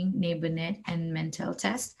joining, neighbor net, and mental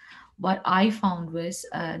test. What I found was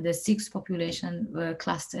the 6 population were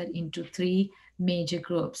clustered into 3 major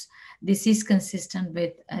groups. This is consistent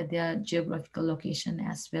with their geographical location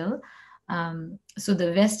as well. So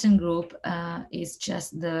the western group is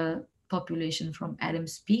just the population from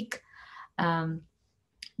Adams Peak.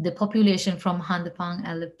 The population from Handapang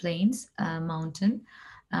Plains mountain,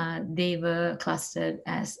 they were clustered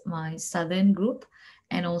as my southern group,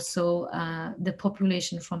 and also the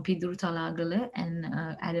population from Pidurtalagala and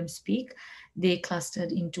Adams Peak, they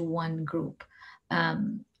clustered into one group.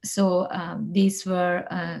 These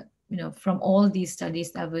were, from all these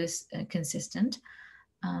studies that was consistent.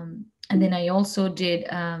 And then I also did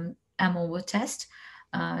AMOVA test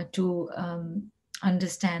to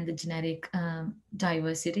understand the genetic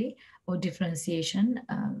diversity or differentiation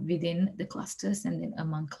within the clusters and then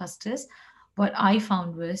among clusters. What I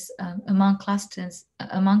found was among clusters,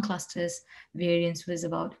 variance was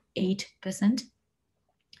about 8%,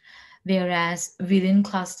 whereas within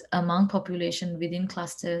cluster, among population within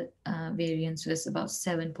cluster, variance was about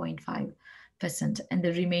 7.5%, and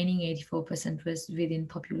the remaining 84% was within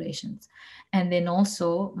populations. And then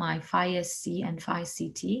also my Phi-SC and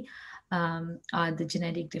Phi-CT are the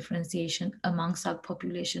genetic differentiation among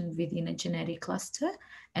subpopulation within a genetic cluster,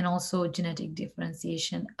 and also genetic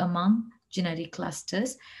differentiation among genetic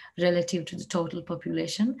clusters relative to the total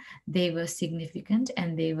population. They were significant,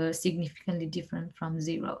 and they were significantly different from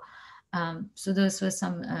 0. So those were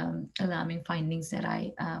some alarming findings that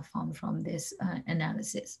I found from this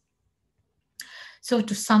analysis. So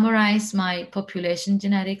to summarize my population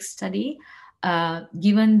genetics study,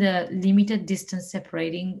 given the limited distance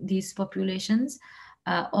separating these populations,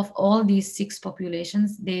 of all these 6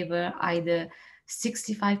 populations, they were either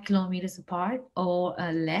 65 kilometers apart or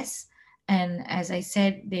less. And as I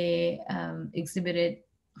said, they exhibited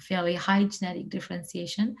fairly high genetic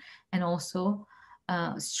differentiation and also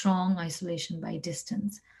strong isolation by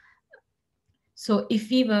distance. So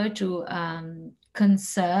if we were to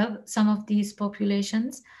conserve some of these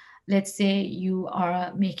populations, let's say you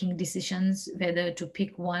are making decisions whether to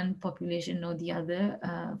pick one population or the other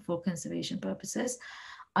for conservation purposes,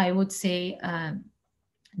 I would say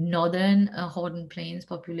northern Horton Plains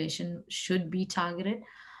population should be targeted.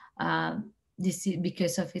 This is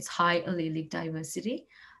because of its high allelic diversity.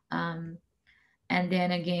 And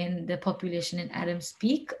then again, the population in Adams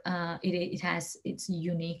Peak, it has its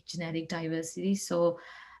unique genetic diversity. So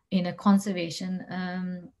in a conservation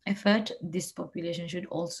effort, this population should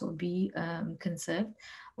also be conserved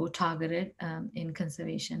or targeted in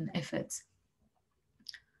conservation efforts.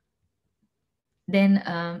 Then,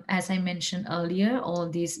 as I mentioned earlier, all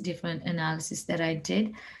these different analyses that I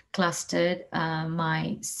did clustered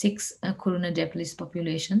my 6 Corona Depolis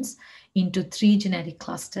populations into 3 genetic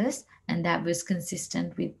clusters, and that was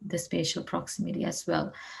consistent with the spatial proximity as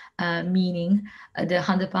well. Meaning the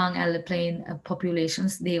Handapang Alaplain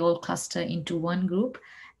populations, they all cluster into one group,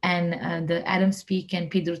 and the Adams Peak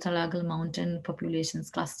and Pidurtalagal Mountain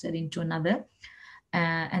populations clustered into another.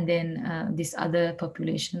 And then this other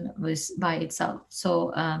population was by itself.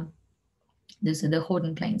 So those are the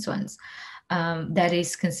Horton Plains ones. That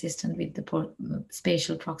is consistent with the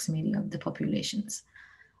spatial proximity of the populations.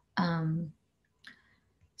 All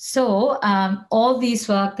these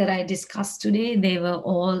work that I discussed today, they were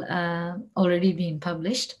all already being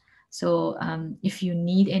published. So if you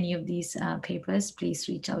need any of these papers, please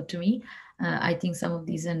reach out to me. I think some of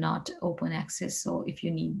these are not open access. So if you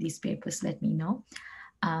need these papers, let me know.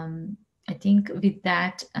 I think with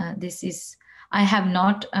that, I have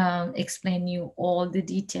not explained you all the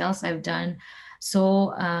details. I've done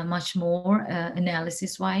so much more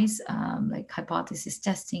analysis-wise, like hypothesis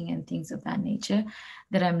testing and things of that nature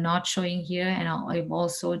that I'm not showing here. And I've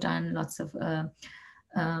also done lots of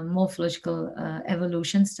morphological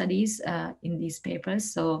evolution studies in these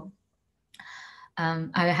papers. So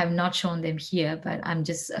I have not shown them here, but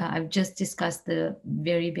I've just discussed the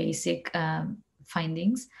very basic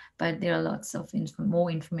findings. But there are lots of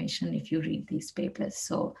more information if you read these papers.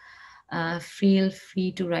 So feel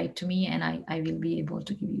free to write to me, and I will be able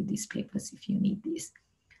to give you these papers if you need these.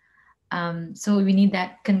 So we need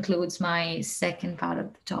that concludes my second part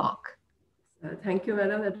of the talk. Thank you,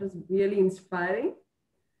 madam. That was really inspiring.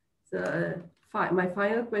 So, my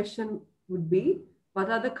final question would be, what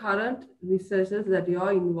are the current researches that you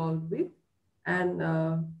are involved with, and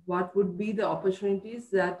what would be the opportunities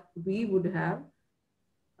that we would have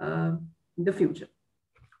in the future?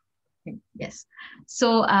 Yes.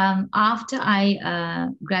 So after I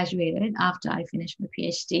graduated, after I finished my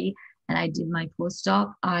PhD and I did my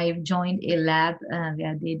postdoc, I joined a lab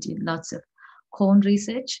where they did lots of cone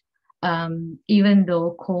research. Even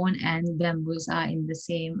though cone and bamboos are in the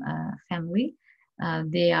same family,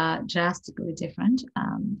 they are drastically different.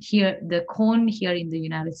 Here, the cone here in the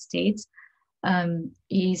United States um,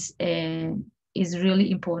 is a, is really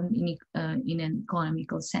important in an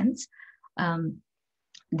economical sense. Um,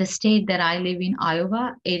 the state that I live in,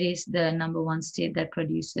 Iowa, it is the number one state that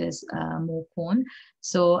produces more corn.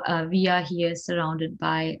 So we are here surrounded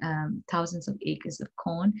by thousands of acres of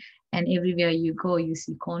corn, and everywhere you go, you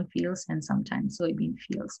see cornfields and sometimes soybean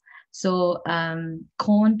fields. So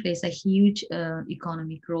corn plays a huge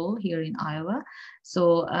economic role here in Iowa.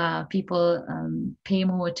 So people pay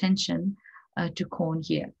more attention to corn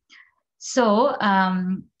here. So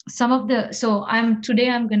some of the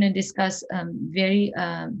I'm going to discuss very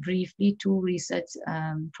briefly two research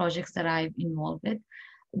projects that I've involved with.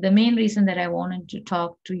 The main reason that I wanted to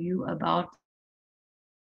talk to you about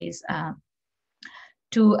is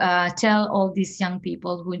to tell all these young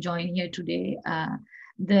people who join here today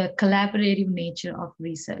the collaborative nature of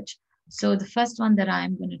research. So the first one that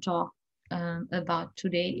I'm going to talk about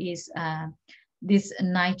today is this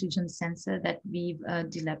nitrogen sensor that we've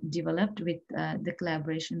developed with the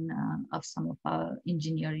collaboration of some of our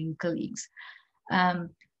engineering colleagues.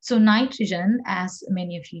 So nitrogen, as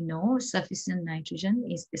many of you know, sufficient nitrogen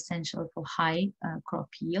is essential for high crop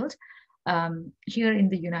yield. Here in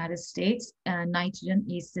the United States, nitrogen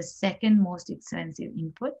is the second most expensive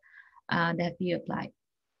input that we apply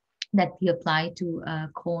to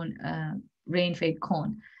corn, rain-fed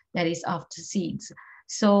corn, that is after seeds.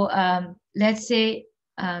 So let's say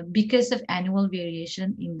because of annual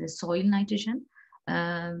variation in the soil nitrogen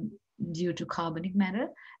due to carbonic matter,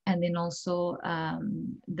 and then also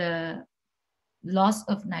the loss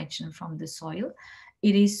of nitrogen from the soil,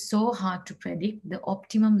 it is so hard to predict the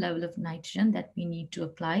optimum level of nitrogen that we need to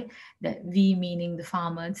apply, that we meaning the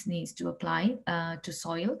farmers needs to apply to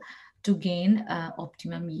soil to gain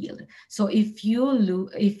optimum yield. So if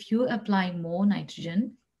you apply more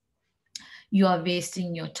nitrogen, you are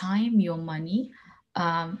wasting your time, your money,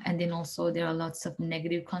 and then also there are lots of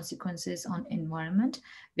negative consequences on environment.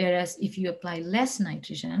 Whereas if you apply less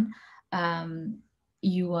nitrogen, um,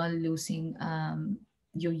 you are losing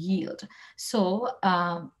your yield. So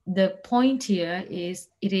the point here is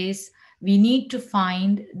we need to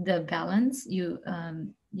find the balance.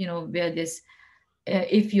 Where this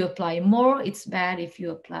if you apply more, it's bad. If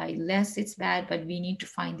you apply less, it's bad. But we need to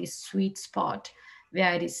find this sweet spot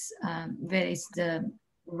where where is the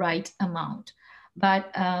right amount.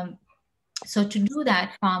 But so to do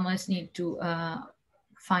that, farmers need to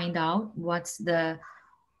find out what's the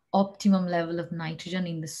optimum level of nitrogen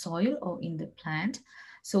in the soil or in the plant.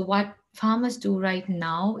 So what farmers do right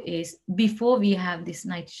now is, before we have this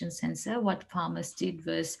nitrogen sensor, what farmers did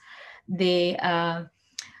was they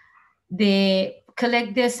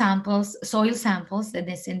collect their samples, soil samples, and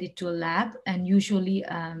they send it to a lab. And usually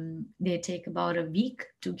they take about a week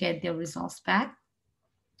to get their results back.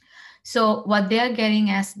 So what they are getting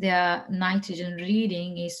as their nitrogen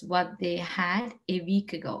reading is what they had a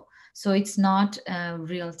week ago. So it's not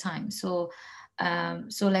real time. So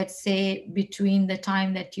let's say between the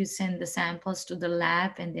time that you send the samples to the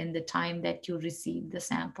lab and then the time that you receive the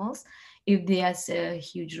samples, if there's a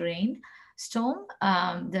huge rain storm,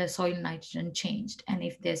 the soil nitrogen changed. And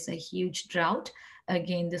if there's a huge drought,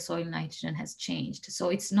 again, the soil nitrogen has changed. So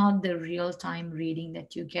it's not the real time reading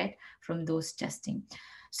that you get from those testing.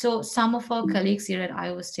 So some of our colleagues here at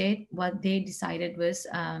Iowa State, what they decided was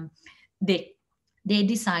they they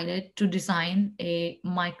decided to design a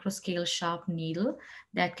microscale sharp needle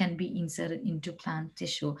that can be inserted into plant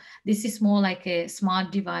tissue. This is more like a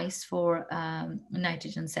smart device for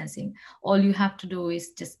nitrogen sensing. All you have to do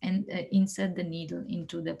is just insert the needle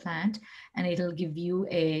into the plant, and it'll give you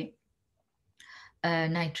a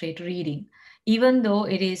nitrate reading. Even though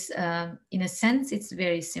it is, in a sense, it's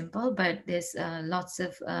very simple, but there's lots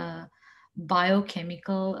of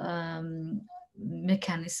biochemical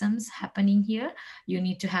mechanisms happening here. You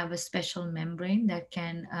need to have a special membrane that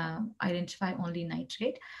can identify only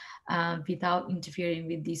nitrate without interfering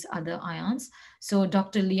with these other ions. So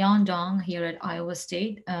Dr. Leon Dong here at Iowa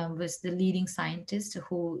State was the leading scientist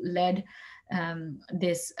who led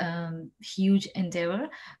this huge endeavor.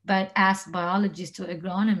 But as biologists or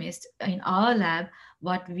agronomists in our lab,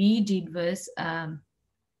 what we did was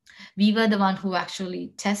we were the one who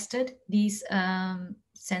actually tested these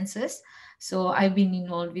sensors. So I've been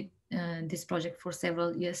involved with this project for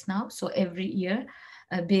several years now. So every year,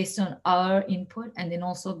 based on our input and then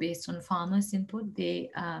also based on farmers' input, they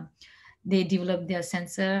develop their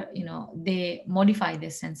sensor, they modify their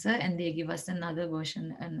sensor and they give us another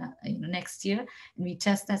version, and next year, and we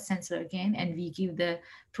test that sensor again and we give the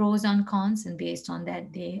pros and cons, and based on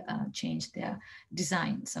that they change their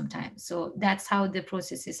design sometimes. So that's how the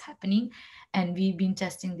process is happening, and we've been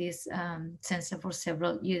testing this sensor for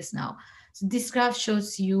several years now. So this graph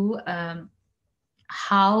shows you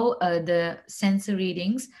how the sensor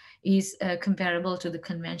readings is comparable to the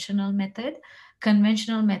conventional method.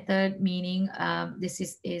 Conventional method meaning this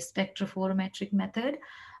is a spectrophotometric method.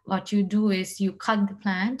 What you do is you cut the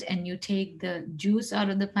plant and you take the juice out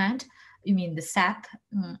of the plant, you mean the sap,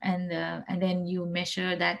 and then you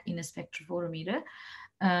measure that in a spectrophotometer.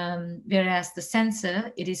 Whereas the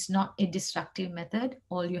sensor, it is not a destructive method.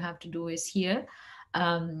 All you have to do is here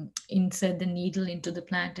insert the needle into the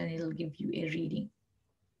plant and it'll give you a reading.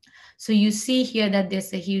 So you see here that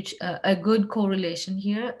there's a good correlation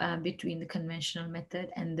here between the conventional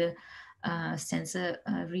method and the sensor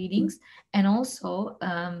readings. And also,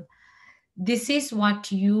 this is what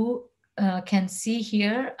you can see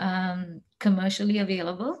here commercially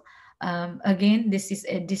available. Again, this is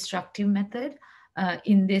a destructive method.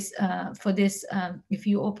 If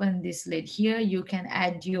you open this lid here, you can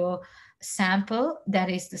add your sample.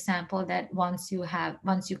 That is the sample that once you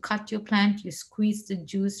cut your plant, you squeeze the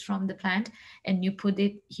juice from the plant and you put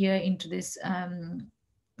it here into this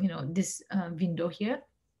this window here,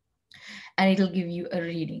 and it'll give you a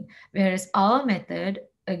reading. Whereas our method,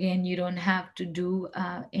 again, you don't have to do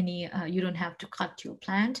you don't have to cut your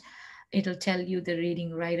plant. It'll tell you the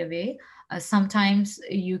reading right away. Sometimes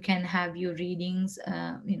you can have your readings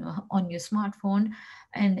on your smartphone,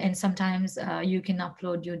 and sometimes you can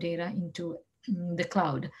upload your data into the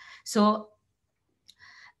cloud. So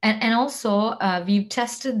and also we've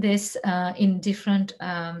tested this in different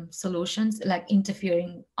solutions like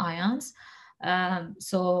interfering ions.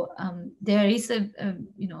 There is a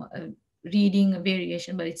reading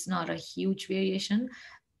variation, but it's not a huge variation.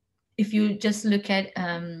 If you just look at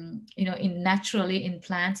naturally in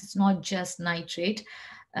plants, it's not just nitrate.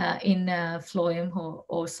 In phloem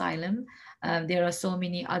or xylem, there are so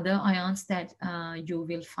many other ions that you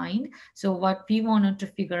will find. So what we wanted to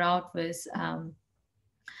figure out was,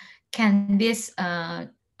 can this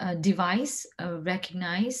device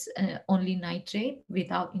recognize only nitrate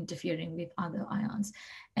without interfering with other ions?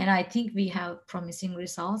 And I think we have promising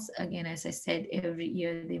results. Again, as I said, every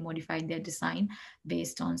year they modify their design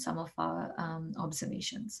based on some of our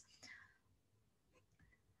observations.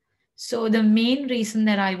 So the main reason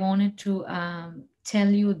that I wanted to tell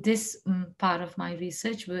you this part of my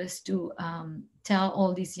research was to tell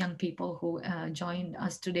all these young people who joined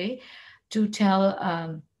us today, to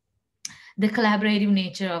tell the collaborative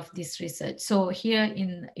nature of this research. So here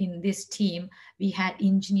in this team, we had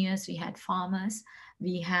engineers, we had farmers,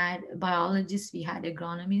 we had biologists, we had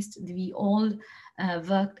agronomists. We all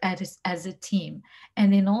worked as a team.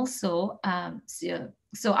 And then also,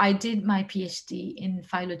 so I did my PhD in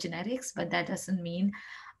phylogenetics, but that doesn't mean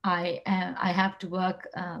I have to work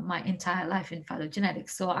my entire life in phylogenetics.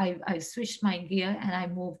 So I switched my gear and I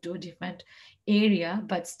moved to a different area,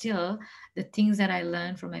 but still the things that I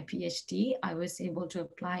learned from my PhD, I was able to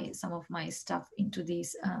apply some of my stuff into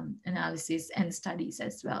these analysis and studies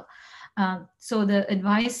as well. So the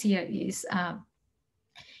advice here is,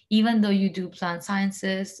 even though you do plant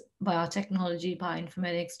sciences, biotechnology,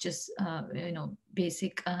 bioinformatics, just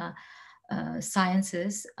basic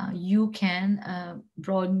sciences, you can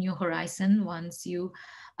broaden your horizon once you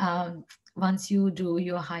do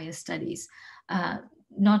your higher studies.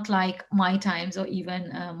 Not like my times, or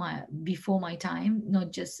even before my time.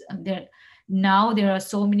 Not just there. Now there are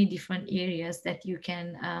so many different areas that you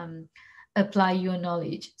can apply your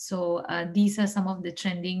knowledge. So these are some of the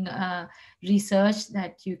trending research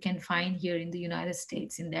that you can find here in the United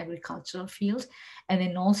States in the agricultural field, and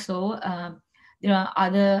then also there are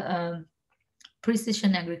other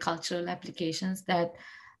precision agricultural applications that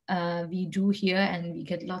we do here, and we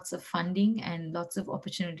get lots of funding and lots of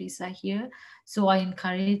opportunities are here. So I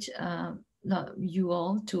encourage you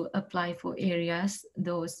all to apply for areas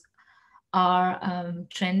those are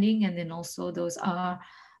trending, and then also those are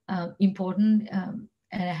important, and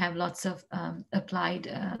have lots of applied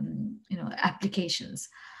applications.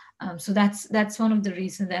 So that's one of the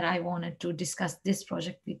reasons that I wanted to discuss this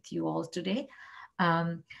project with you all today.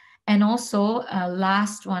 um, and also,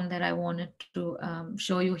 last one that I wanted to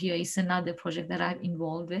show you here is another project that I'm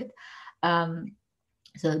involved with. um,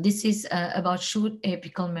 so this is about shoot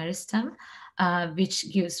apical meristem,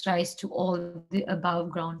 which gives rise to all the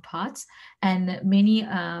above ground parts. And many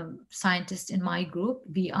scientists in my group,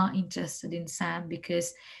 we are interested in SAM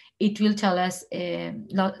because it will tell us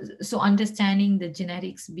so understanding the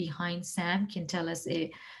genetics behind SAM can tell us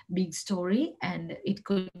a big story, and it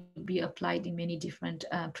could be applied in many different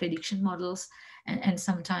prediction models. And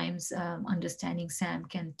sometimes understanding SAM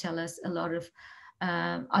can tell us a lot of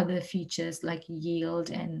other features like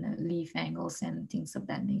yield and leaf angles and things of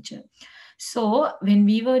that nature. So when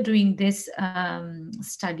we were doing this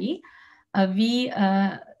study, we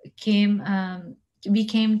came we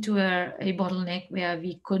came to a bottleneck where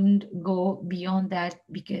we couldn't go beyond that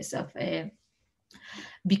because of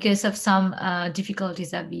some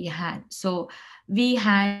difficulties that we had. So we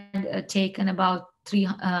had taken about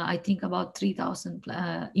I think about 3,000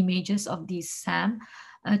 images of these SAM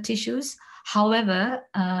tissues. However,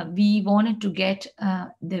 we wanted to get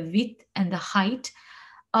the width and the height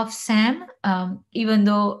of SAM, even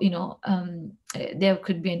though there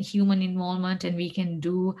could be a human involvement, and we can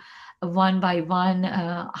do a one by one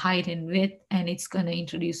height and width, and it's going to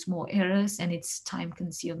introduce more errors and it's time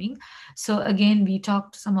consuming. So again, we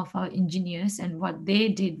talked to some of our engineers, and what they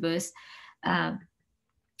did was uh,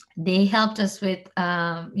 they helped us with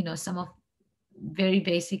some of very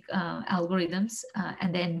basic algorithms,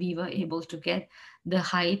 and then we were able to get the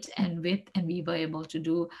height and width, and we were able to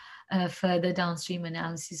do further downstream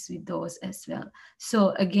analysis with those as well.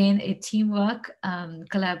 So again, a teamwork,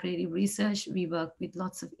 collaborative research. We work with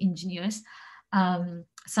lots of engineers,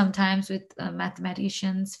 sometimes with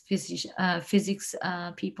mathematicians, physics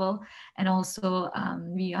people, and also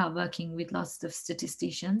we are working with lots of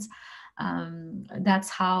statisticians. That's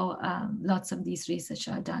how lots of these research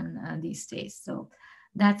are done these days. So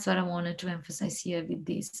that's what I wanted to emphasize here with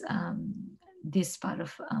this part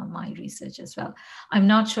of my research as well. I'm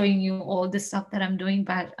not showing you all the stuff that I'm doing,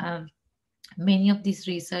 but many of these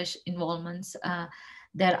research involvements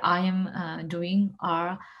that I am doing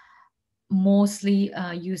are mostly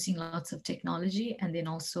using lots of technology, and then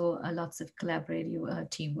also lots of collaborative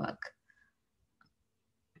teamwork.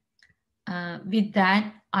 With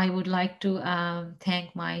that, I would like to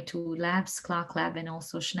thank my two labs, Clark Lab and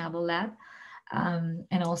also Schnable Lab. And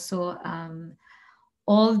also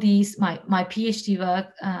all these, my PhD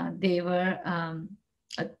work, they were, I'm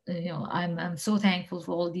so thankful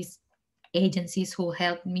for all these agencies who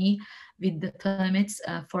helped me with the permits,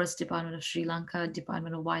 Forest Department of Sri Lanka,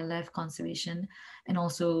 Department of Wildlife Conservation, and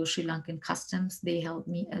also Sri Lankan Customs. They helped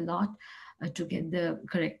me a lot to get the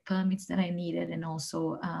correct permits that I needed, and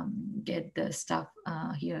also get the stuff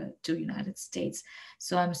here to United States.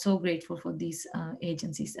 So I'm so grateful for these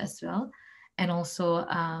agencies as well. And also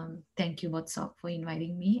thank you, WhatsApp, for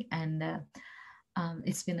inviting me, and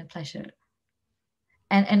it's been a pleasure.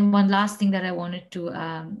 And one last thing that I wanted to,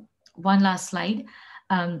 one last slide.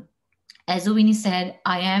 Um, as Uvini said,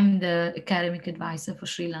 I am the academic advisor for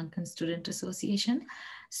Sri Lankan Student Association.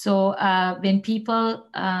 So when people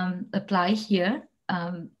apply here,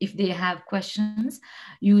 if they have questions,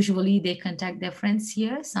 usually they contact their friends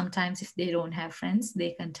here. Sometimes if they don't have friends,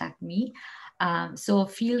 they contact me. So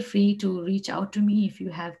feel free to reach out to me if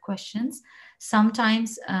you have questions.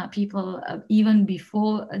 Sometimes people, even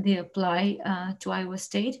before they apply to Iowa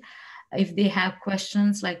State, if they have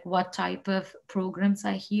questions like what type of programs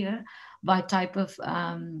are here, what type of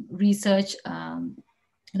research,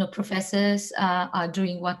 professors are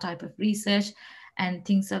doing what type of research, and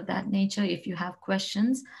things of that nature. If you have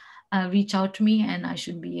questions, reach out to me and I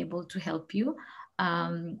should be able to help you.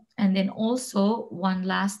 And then also one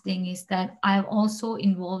last thing is that I'm also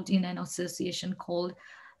involved in an association called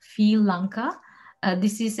Feel Lanka.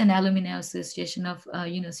 This is an alumni association of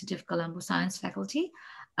University of Colombo Science Faculty.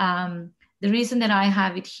 The reason that I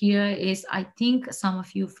have it here is I think some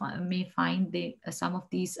of you may find some of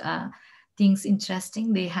these things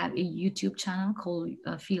interesting. They have a YouTube channel called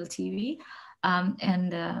Feel TV,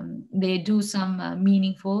 and they do some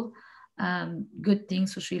meaningful, good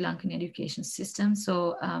things for Sri Lankan education system.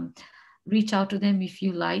 So reach out to them if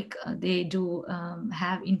you like. They do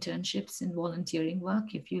have internships and volunteering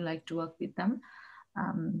work if you like to work with them.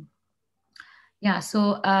 Um, yeah,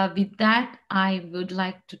 so with that, I would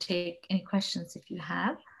like to take any questions if you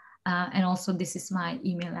have. And also, this is my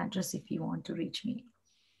email address if you want to reach me.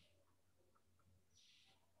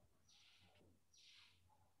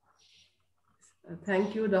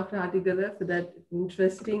 Thank you, Dr. Attigala, for that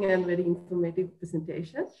interesting and very informative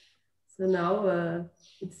presentation. So now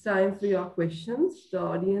it's time for your questions. The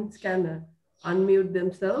audience can unmute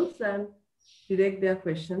themselves and direct their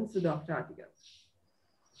questions to Dr. Attigala.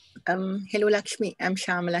 Hello, Lakshmi. I'm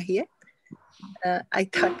Shamala here. I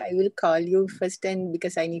thought I will call you first, and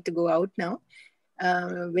because I need to go out now.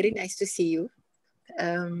 Very nice to see you.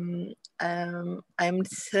 I'm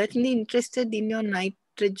certainly interested in your nitrate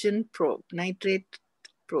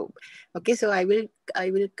probe. Okay, so I will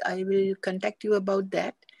contact you about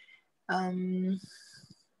that. Again,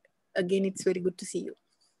 it's very good to see you.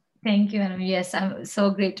 Thank you, Anam. Yes, I'm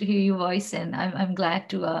so great to hear your voice, and I'm glad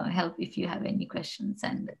to help if you have any questions.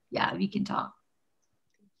 And yeah, we can talk.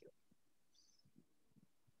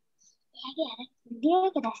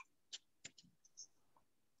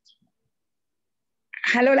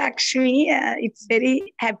 Hello, Lakshmi. It's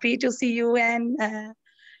very happy to see you and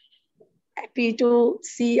happy to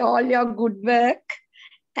see all your good work.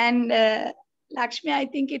 And Lakshmi, I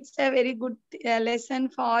think it's a very good lesson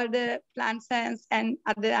for the plant science and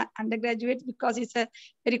other undergraduates because it's a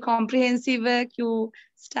very comprehensive work. You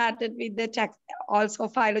started with the also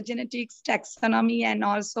phylogenetics, taxonomy, and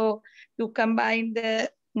also you combine the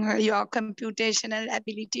your computational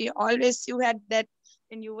ability. Always you had that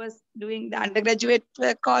when you was doing the undergraduate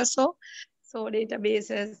work also. So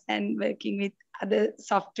databases and working with other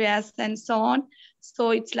softwares and so on.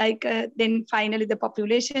 So it's like then finally the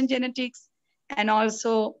population genetics and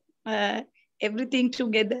also everything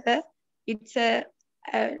together. It's a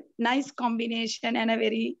nice combination and a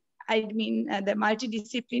very, the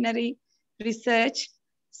multidisciplinary research.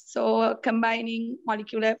 So combining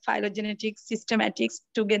molecular phylogenetics, systematics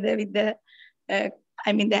together with the, the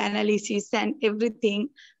analysis and everything.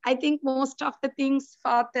 I think most of the things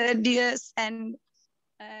for third years and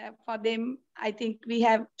for them, I think we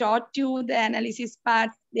have taught you the analysis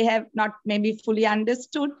part. They have not maybe fully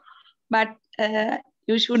understood, but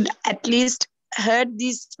you should at least heard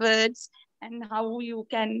these words and how you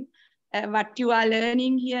can, what you are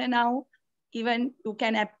learning here now, even you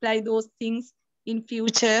can apply those things in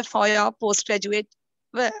future for your postgraduate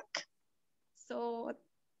work. So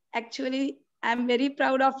actually, I'm very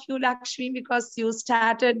proud of you, Lakshmi, because you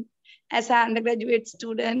started as an undergraduate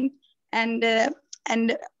student and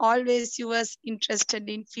always you was interested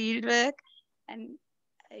in field work, and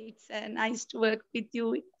it's nice to work with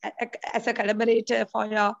you as a collaborator for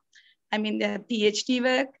your, the PhD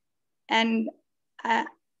work, and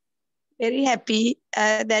very happy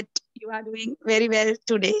that you are doing very well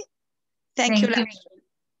today. Thank you, Lakshmi.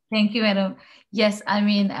 Thank you, Madam. Yes,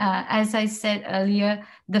 as I said earlier,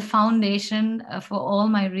 the foundation for all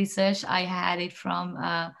my research, I had it from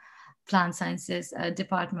plant sciences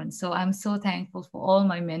department. So I'm so thankful for all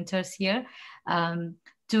my mentors here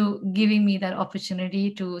to giving me that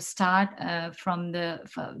opportunity to start from the,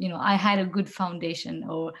 I had a good foundation,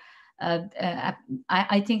 or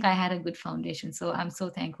I think I had a good foundation. So I'm so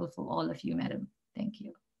thankful for all of you, Madam. Thank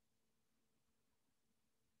you.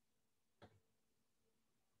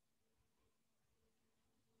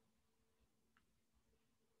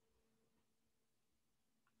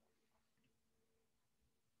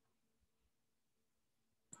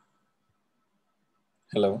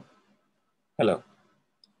 Hello.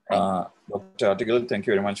 Dr. Attigala, thank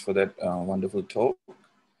you very much for that wonderful talk.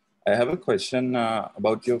 I have a question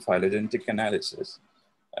about your phylogenetic analysis.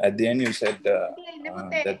 At the end, you said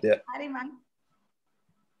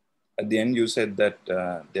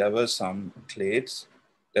there were some clades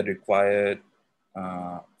that required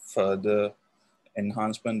further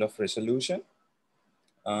enhancement of resolution.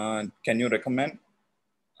 Can you recommend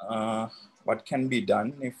what can be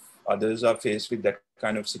done if others are faced with that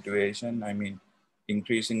kind of situation?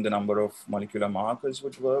 Increasing the number of molecular markers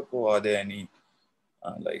would work, or are there any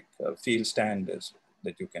field standards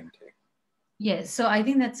that you can take? Yes, so I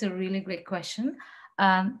think that's a really great question.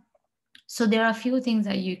 So there are a few things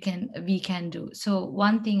that we can do. So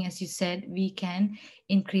one thing, as you said, we can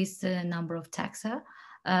increase the number of taxa,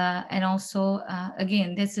 and also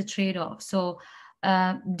again, there's a trade-off. So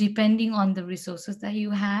depending on the resources that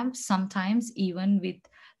you have, sometimes even with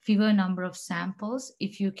fewer number of samples,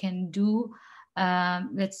 if you can do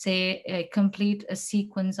let's say complete a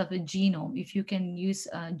sequence of a genome, if you can use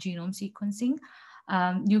genome sequencing,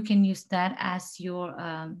 you can use that as your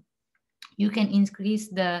you can increase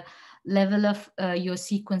the level of your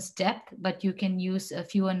sequence depth, but you can use a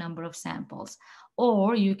fewer number of samples.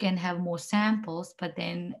 or you can have more samples, but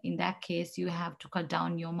then in that case, you have to cut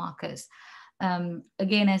down your markers.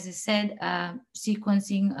 Again, as I said,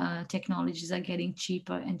 sequencing technologies are getting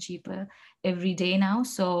cheaper and cheaper every day now.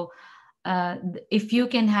 So if you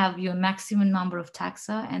can have your maximum number of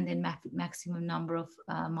taxa and then maximum number of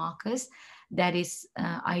markers, that is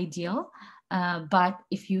ideal. But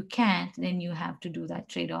if you can't, then you have to do that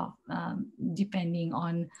trade-off depending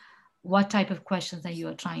on what type of questions that you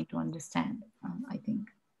are trying to understand, I think.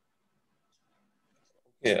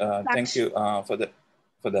 Okay, thank you for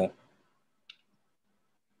that.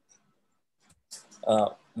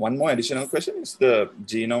 One more additional question: is the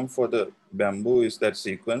genome for the bamboo, is that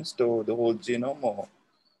sequenced or the whole genome, or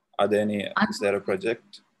are there any? Is there a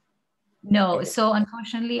project? No, Okay. so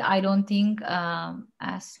unfortunately, I don't think,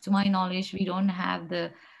 as to my knowledge, we don't have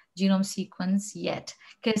the genome sequence yet.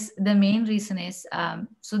 Because the main reason is,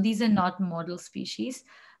 so these are not model species.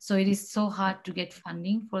 So it is so hard to get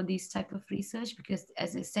funding for this type of research because,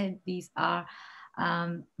 as I said, these are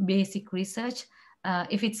basic research.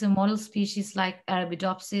 If it's a model species like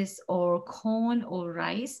Arabidopsis or corn or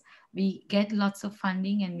rice, we get lots of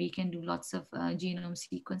funding and we can do lots of genome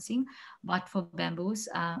sequencing. But for bamboos,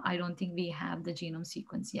 I don't think we have the genome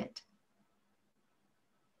sequence yet.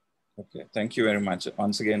 Okay, thank you very much.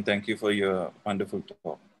 Once again, thank you for your wonderful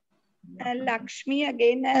talk. Lakshmi,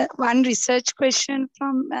 again, one research question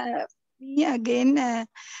from me again.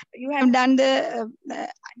 You have done the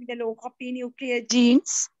low copy nuclear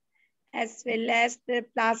genes as well as the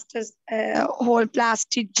whole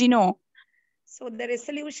plastic genome. So the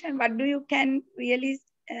resolution, what do you can really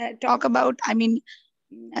talk about? I mean,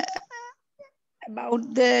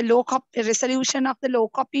 about the resolution of the low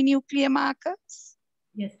copy nuclear markers?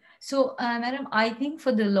 Yes. So, Madam, I think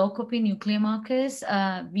for the low copy nuclear markers,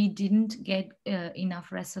 we didn't get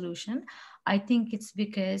enough resolution. I think it's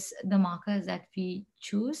because the markers that we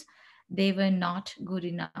choose, they were not good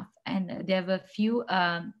enough. And there were few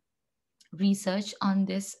research on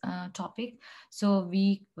this topic. So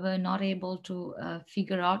we were not able to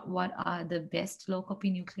figure out what are the best low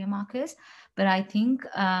copy nuclear markers. But I think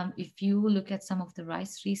if you look at some of the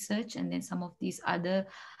rice research and then some of these other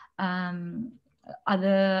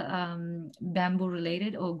bamboo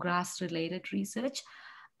related or grass related research,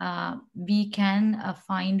 we can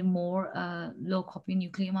find more low copy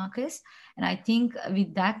nuclear markers. And I think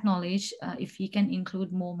with that knowledge, if we can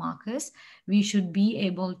include more markers, we should be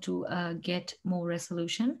able to get more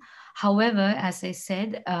resolution. However, as I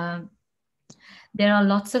said, there are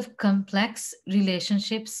lots of complex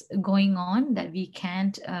relationships going on that we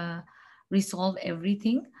can't resolve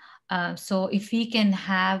everything. So if we can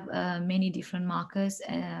have many different markers,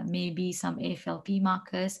 maybe some AFLP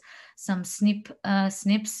markers, some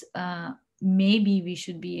SNPs, maybe we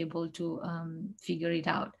should be able to figure it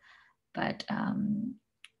out. But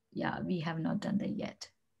yeah, we have not done that yet.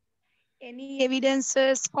 Any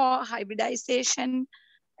evidences for hybridization,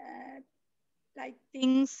 like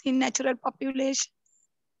things in natural population?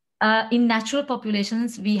 In natural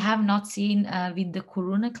populations, we have not seen with the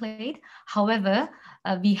corona clade. However,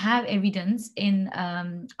 we have evidence in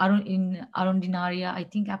Arundinaria, I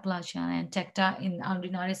think Appalachiana, and Tecta in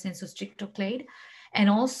Arundinaria sensostricto clade, and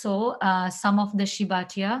also some of the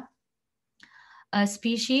Shibatia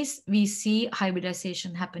species, we see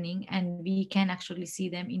hybridization happening, and we can actually see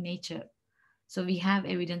them in nature. So we have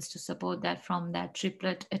evidence to support that from that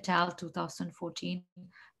Triplet et al. 2014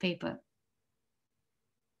 paper.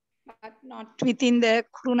 But not within the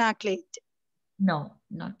corona clade? No,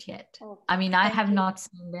 not yet. Okay. I mean, I Thank have you. not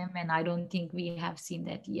seen them, and I don't think we have seen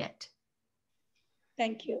that yet.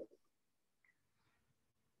 Thank you.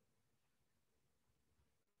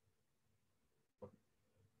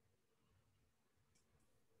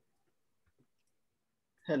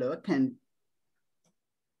 Hello, can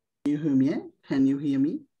you hear me? Can you hear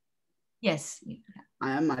me? Yes.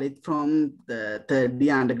 I am Marit from the third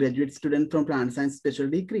year undergraduate student from plant science special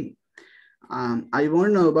degree. I want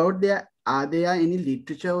to know about are there any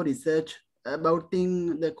literature or research about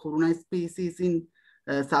the corona species in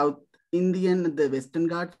South Indian, the Western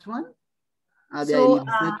Ghats one? Are there any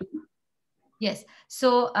research? Yes.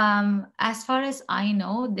 So as far as I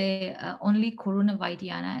know, the only Corona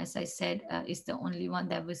whitiana, as I said, is the only one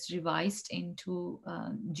that was revised into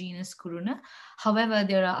genus Corona. However,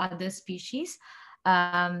 there are other species,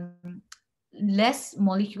 less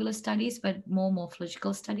molecular studies, but more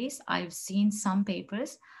morphological studies. I've seen some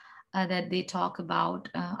papers that they talk about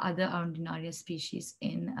other Arundinaria species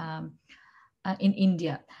in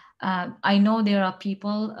India. I know there are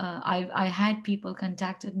people, I had people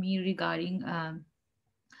contacted me regarding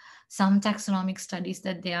some taxonomic studies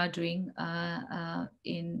that they are doing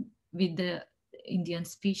with the Indian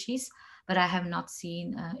species, but I have not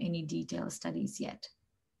seen any detailed studies yet.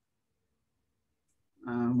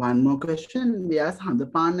 One more question. Where's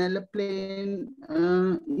Handapanala Plain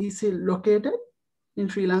is it located in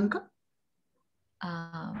Sri Lanka?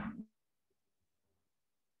 How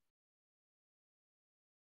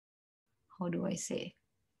do I say?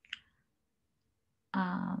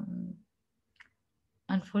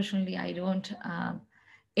 Unfortunately, I don't.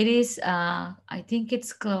 It is. I think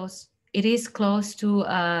it's close. It is close to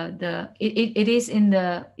it is in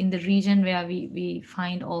the region where we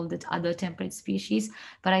find all the other temperate species,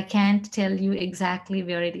 but I can't tell you exactly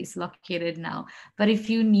where it is located now. But if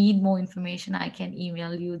you need more information, I can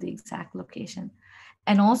email you the exact location.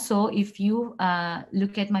 And also, if you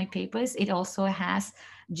look at my papers, it also has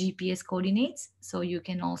GPS coordinates, so you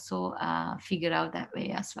can also figure out that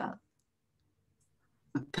way as well.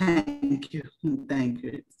 Thank you. Thank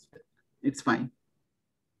you. It's fine.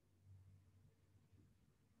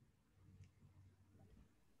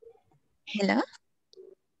 Hello.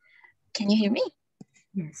 Can you hear me?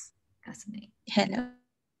 Yes, Kasane. Hello.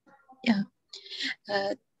 Yeah.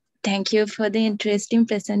 Thank you for the interesting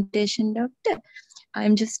presentation, Doctor.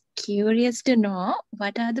 I'm just curious to know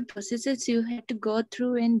what are the processes you had to go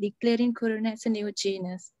through in declaring Kuruna as a new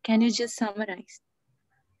genus. Can you just summarize?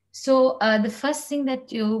 So the first thing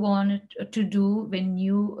that you want to do when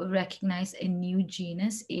you recognize a new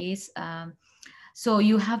genus is so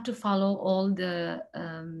you have to follow all the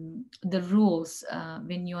rules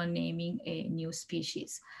when you are naming a new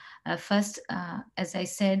species. First, as I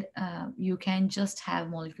said, you can just have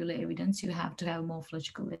molecular evidence. You have to have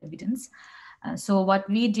morphological evidence. So what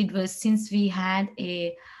we did was, since we had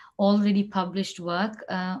a already published work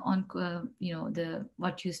on the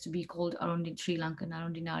what used to be called Sri Lankan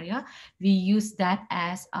Arundinaria, we used that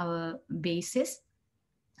as our basis.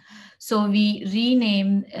 So we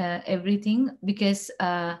renamed everything because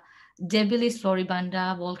Debilis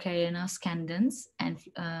floribunda, Volcariana scandens, and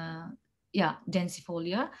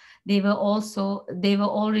densifolia, they were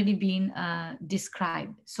already been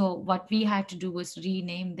described. So what we had to do was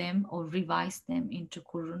rename them or revise them into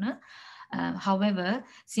Kuruna. However,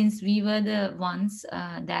 since we were the ones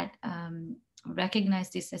that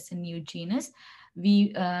recognized this as a new genus,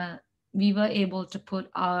 we were able to put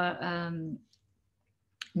our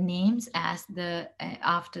names as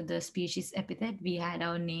after the species epithet. We had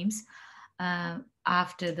our names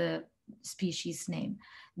after the species name.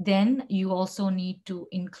 Then you also need to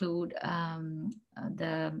include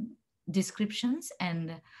the descriptions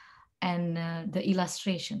and the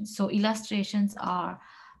illustrations. So illustrations are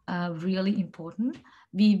really important.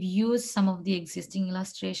 We've used some of the existing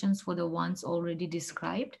illustrations for the ones already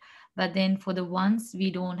described, but then for the ones we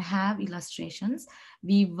don't have illustrations,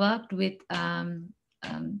 we worked with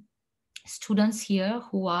students here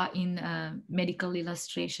who are in a medical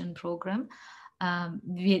illustration program. That's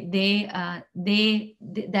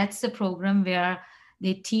the program where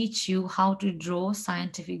they teach you how to draw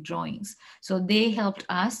scientific drawings. So they helped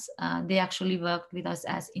us. They actually worked with us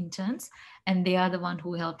as interns, and they are the one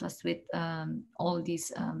who helped us with all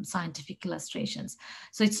these scientific illustrations.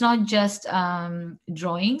 So it's not just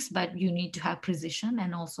drawings, but you need to have precision,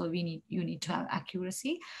 and also you need to have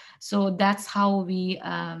accuracy. So that's how we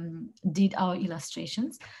did our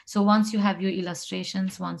illustrations. So once you have your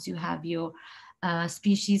illustrations, once you have your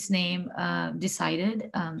species name decided,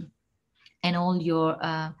 and all your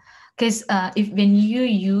because when you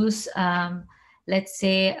use let's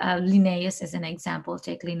say Linnaeus as an example,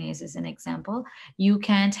 take Linnaeus as an example, you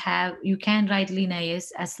can't write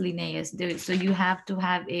Linnaeus as Linnaeus. So you have to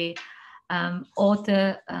have a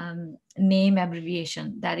author name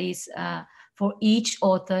abbreviation that is for each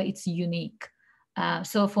author, it's unique.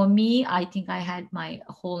 So for me, I think I had my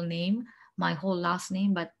whole name, my whole last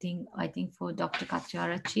name, but I think for Dr.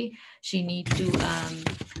 Katyarachi, she needs to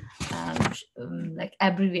like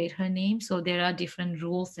abbreviate her name. So there are different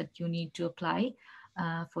rules that you need to apply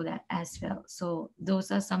for that as well. So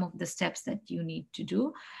those are some of the steps that you need to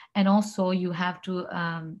do. And also you have to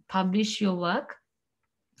publish your work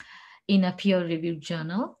in a peer-reviewed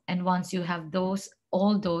journal. And once you have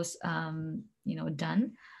all those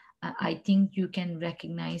done, I think you can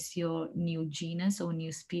recognize your new genus or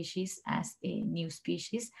new species as a new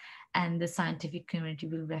species, and the scientific community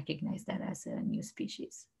will recognize that as a new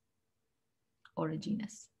species or a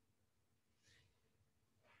genus.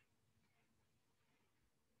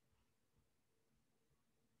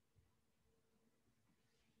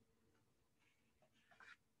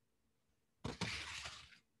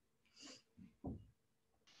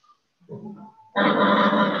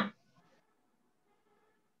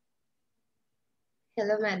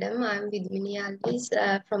 Hello, madam. I'm Vidmini Alvis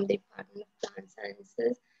from the Department of Plant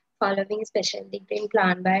Sciences, following special degree in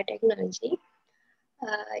plant biotechnology.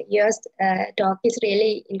 Your talk is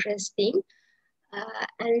really interesting,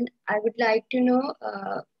 and I would like to know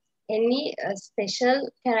any special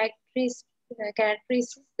characteristics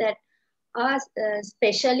that are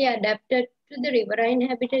specially adapted to the riverine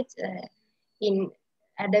habitats in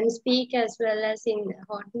Adams Peak as well as in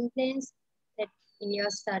Horton Plains that in your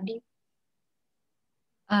study.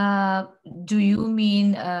 Do you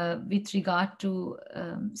mean with regard to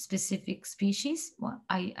specific species? Well,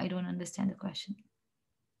 I don't understand the question.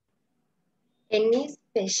 Any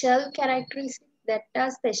special characteristics that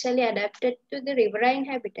are specially adapted to the riverine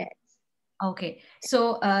habitats? Okay,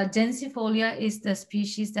 so densifolia is the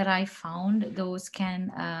species that I found. Those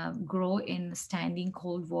can grow in standing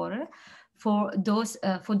cold water. For those,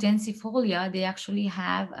 for densifolia, they actually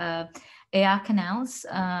have air canals.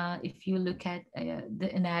 If you look at the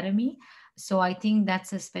anatomy, so I think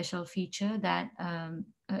that's a special feature that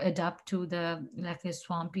adapt to the like a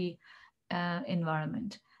swampy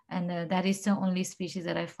environment, and that is the only species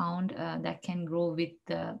that I found that can grow with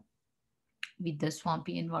the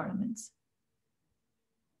swampy environments.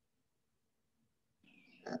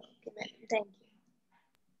 Okay, madam. Thank you.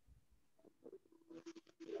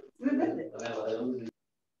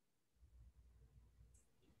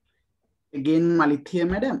 Again, Malithia,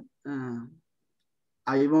 madam.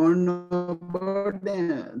 I want to know about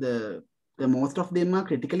the most of them are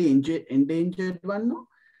critically endangered one. No?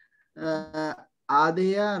 Are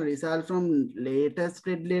they a result from latest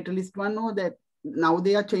red letter list one, or that now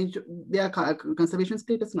they are changed their conservation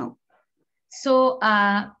status now? So,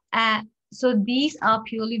 so these are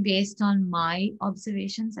purely based on my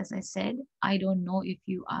observations. As I said, I don't know if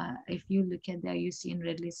you look at the IUCN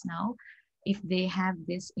Red List now, if they have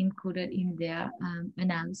this included in their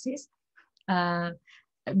analysis.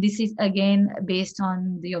 This is again based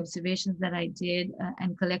on the observations that I did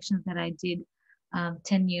and collections that I did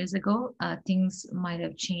 10 years ago. Things might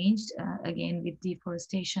have changed again with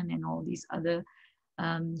deforestation and all these other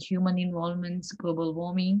human involvements, global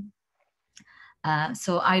warming.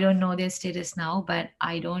 So I don't know their status now, but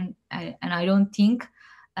I don't think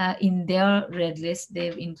in their red list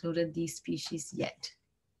they've included these species yet.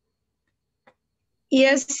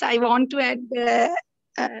 Yes, I want to add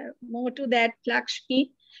more to that,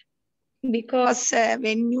 Lakshmi, because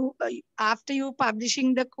when you after you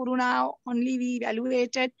publishing the corona, only we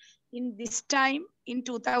evaluated in this time in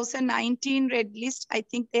 2019 red list. I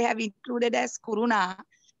think they have included as corona.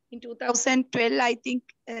 In 2012, I think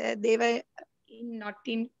they were not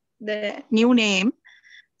in the new name.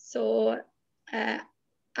 So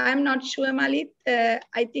I'm not sure, Malit.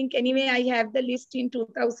 I think anyway, I have the list in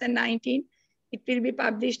 2019. It will be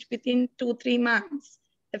published within 2-3 months.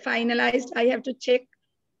 The finalized, I have to check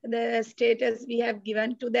the status we have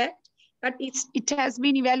given to that. But it has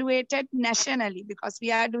been evaluated nationally because we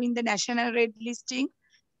are doing the national red listing,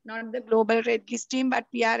 not the global red listing, but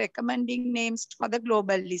we are recommending names for the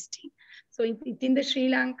global listing. So within the Sri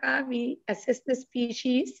Lanka, we assess the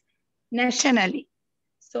species nationally.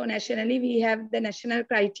 So nationally, we have the national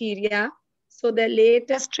criteria. So the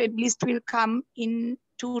latest red list will come in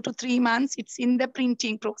 2 to 3 months. It's in the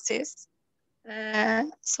printing process.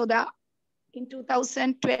 So in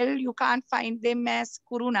 2012, you can't find them as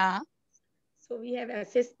Kuruna. So we have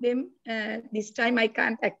assessed them. This time I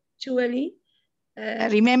can't actually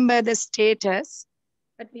remember the status,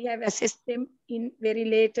 but we have assessed them in very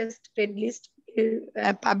latest red list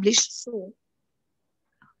published soon.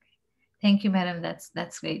 Thank you, madam.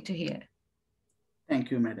 That's great to hear.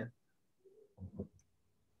 Thank you, madam.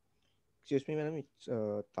 Excuse me, madam. It's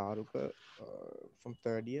Taruka from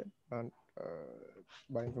third year and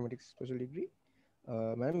bioinformatics special degree.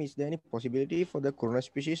 Madam, is there any possibility for the corona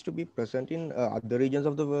species to be present in other regions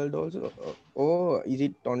of the world also, or is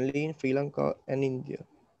it only in Sri Lanka and India?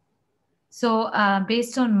 So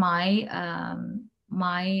based on my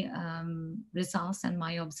results and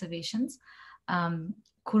my observations,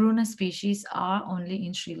 Kuruna species are only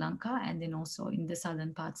in Sri Lanka and then also in the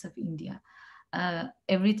southern parts of India.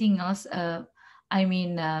 Everything else, I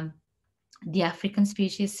mean, the African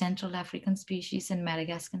species, Central African species, and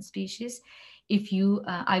Madagascan species. If you,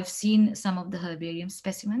 I've seen some of the herbarium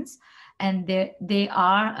specimens, and they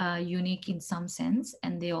are unique in some sense,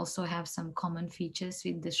 and they also have some common features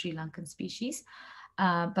with the Sri Lankan species.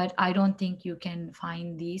 But I don't think you can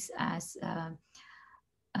find these as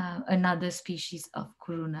another species of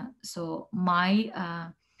Kuruna. So my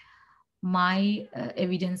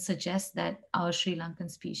evidence suggests that our Sri Lankan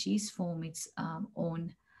species form its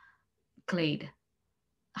own clade.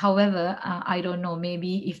 However, I don't know,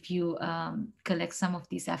 maybe if you collect some of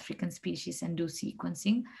these African species and do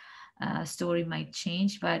sequencing, story might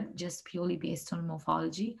change, but just purely based on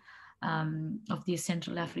morphology of these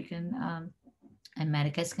Central African and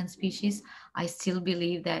Madagascan species, I still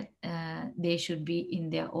believe that they should be in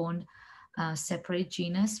their own separate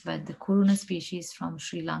genus, but the Kuruna species from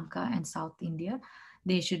Sri Lanka and South India,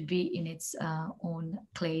 they should be in its own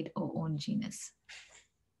clade or own genus.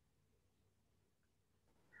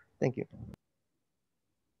 Thank you.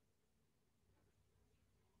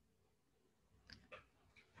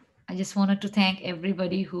 I just wanted to thank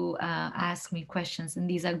everybody who asked me questions, and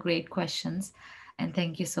these are great questions. And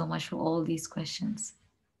thank you so much for all these questions.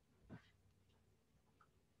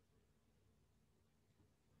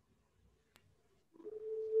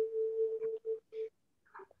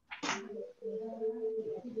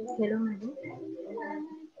 Hello, madam.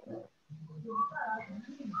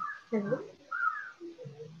 Hello.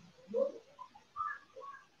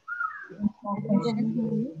 Can you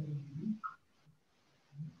hear me?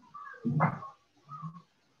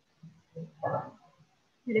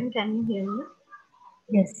 Madam, can you hear me?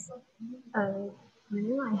 Yes.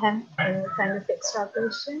 Madam, I have a kind of extra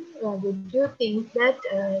question. Would you think that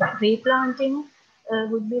replanting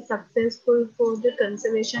would be successful for the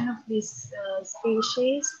conservation of this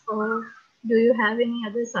species, or do you have any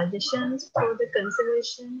other suggestions for the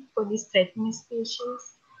conservation for this threatened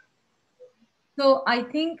species? So I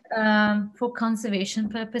think for conservation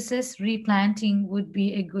purposes, replanting would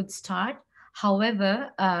be a good start.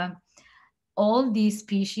 However, all these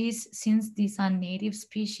species, since these are native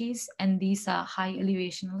species and these are high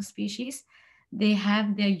elevational species, they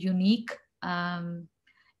have their unique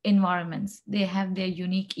environments. They have their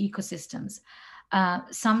unique ecosystems.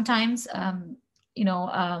 Sometimes,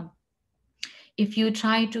 if you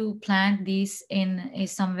try to plant these in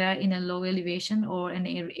somewhere in a low elevation or an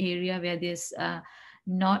area where there's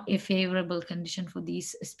not a favorable condition for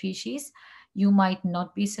these species, you might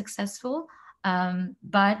not be successful.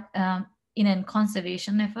 But in a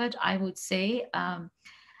conservation effort, I would say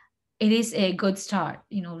it is a good start.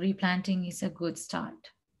 Replanting is a good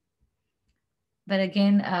start. But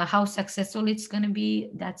again, how successful it's going to be,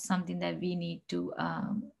 that's something that we need to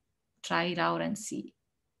try it out and see.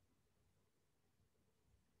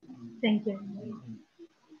 Thank you.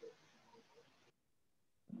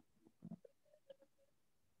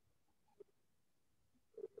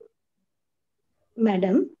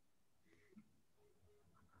 Madam.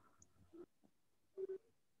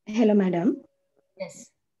 Hello, madam. Yes.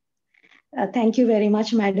 Thank you very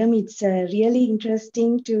much, madam. It's really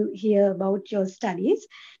interesting to hear about your studies.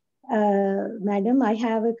 Madam, I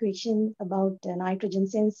have a question about nitrogen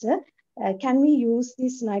sensor. Can we use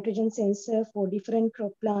this nitrogen sensor for different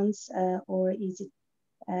crop plants, or is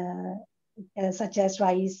it such as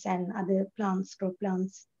rice and other plants, crop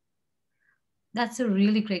plants? That's a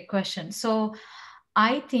really great question. So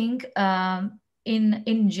I think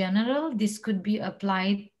in general, this could be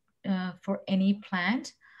applied for any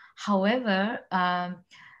plant. However,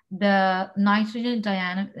 the nitrogen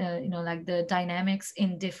like the dynamics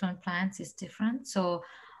in different plants is different. So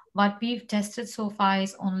what we've tested so far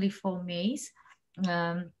is only for maize.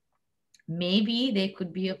 Maybe they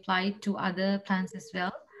could be applied to other plants as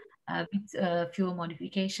well with fewer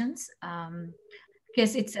modifications.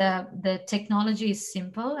 Because it's the technology is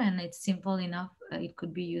simple and it's simple enough. It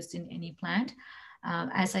could be used in any plant.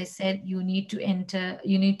 As I said, you need to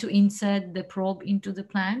insert the probe into the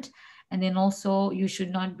plant, and then also you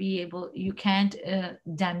can't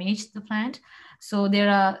damage the plant. So there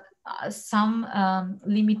are some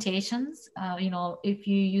limitations. If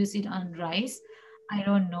you use it on rice, I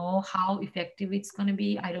don't know how effective it's going to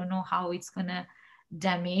be. I don't know how it's going to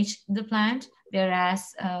damage the plant,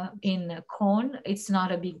 whereas in corn it's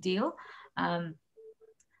not a big deal.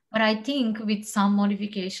 But I think with some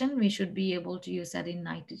modification we should be able to use that in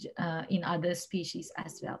nitrogen in other species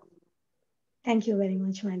as well. Thank you very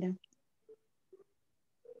much, madam.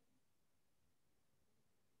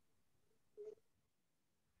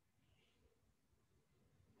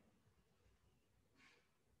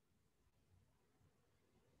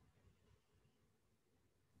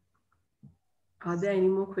 Are there any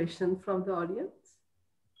more questions from the audience?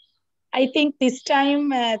 I think this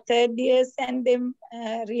time third years and them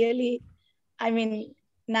really,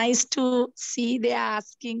 nice to see they are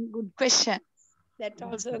asking good questions. That's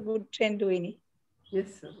also a good trend, Winnie.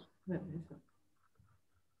 Yes, sir.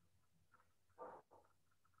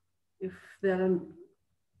 If there are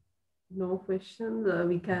no questions,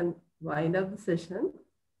 we can wind up the session.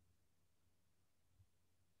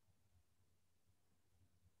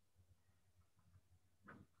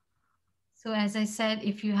 So as I said,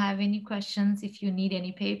 if you have any questions, if you need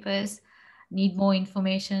any papers, need more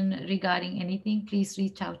information regarding anything, please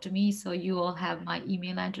reach out to me. So you all have my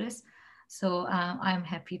email address. So I'm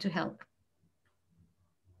happy to help.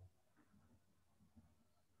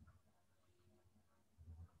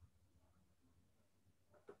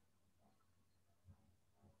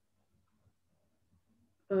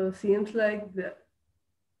 Seems like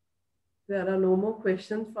there are no more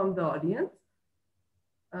questions from the audience.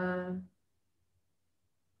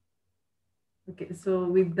 Okay, so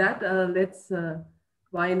with that, let's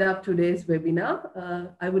wind up today's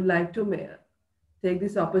webinar. I would like to take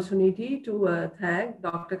this opportunity to thank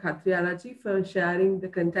Dr. Khatriarachi for sharing the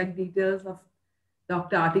contact details of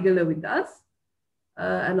Dr. Attigala with us,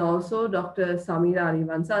 and also Dr. Samira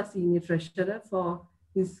Arivansa, Senior Treasurer, for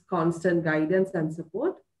his constant guidance and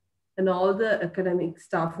support, and all the academic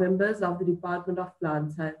staff members of the Department of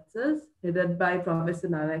Plant Sciences, headed by Professor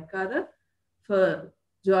Nanakkara, for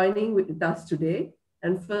joining with us today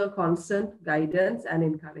and for constant guidance and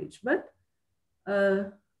encouragement.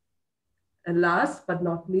 And last but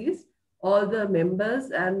not least, all the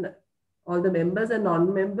members and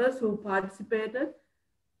non-members who participated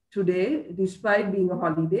today, despite being a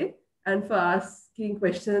holiday, and for asking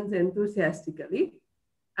questions enthusiastically.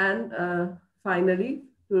 And finally,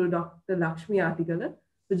 to Dr. Lakshmi Attigala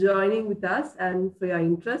for joining with us and for your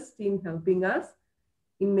interest in helping us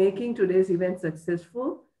in making today's event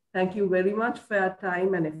successful. Thank you very much for your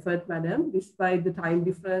time and effort, madam, despite the time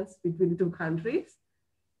difference between the two countries.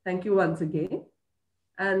 Thank you once again.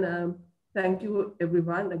 And thank you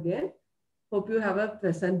everyone again. Hope you have a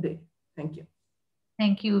pleasant day. Thank you.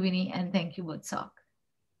 Thank you, Winnie, and thank you, Botsok.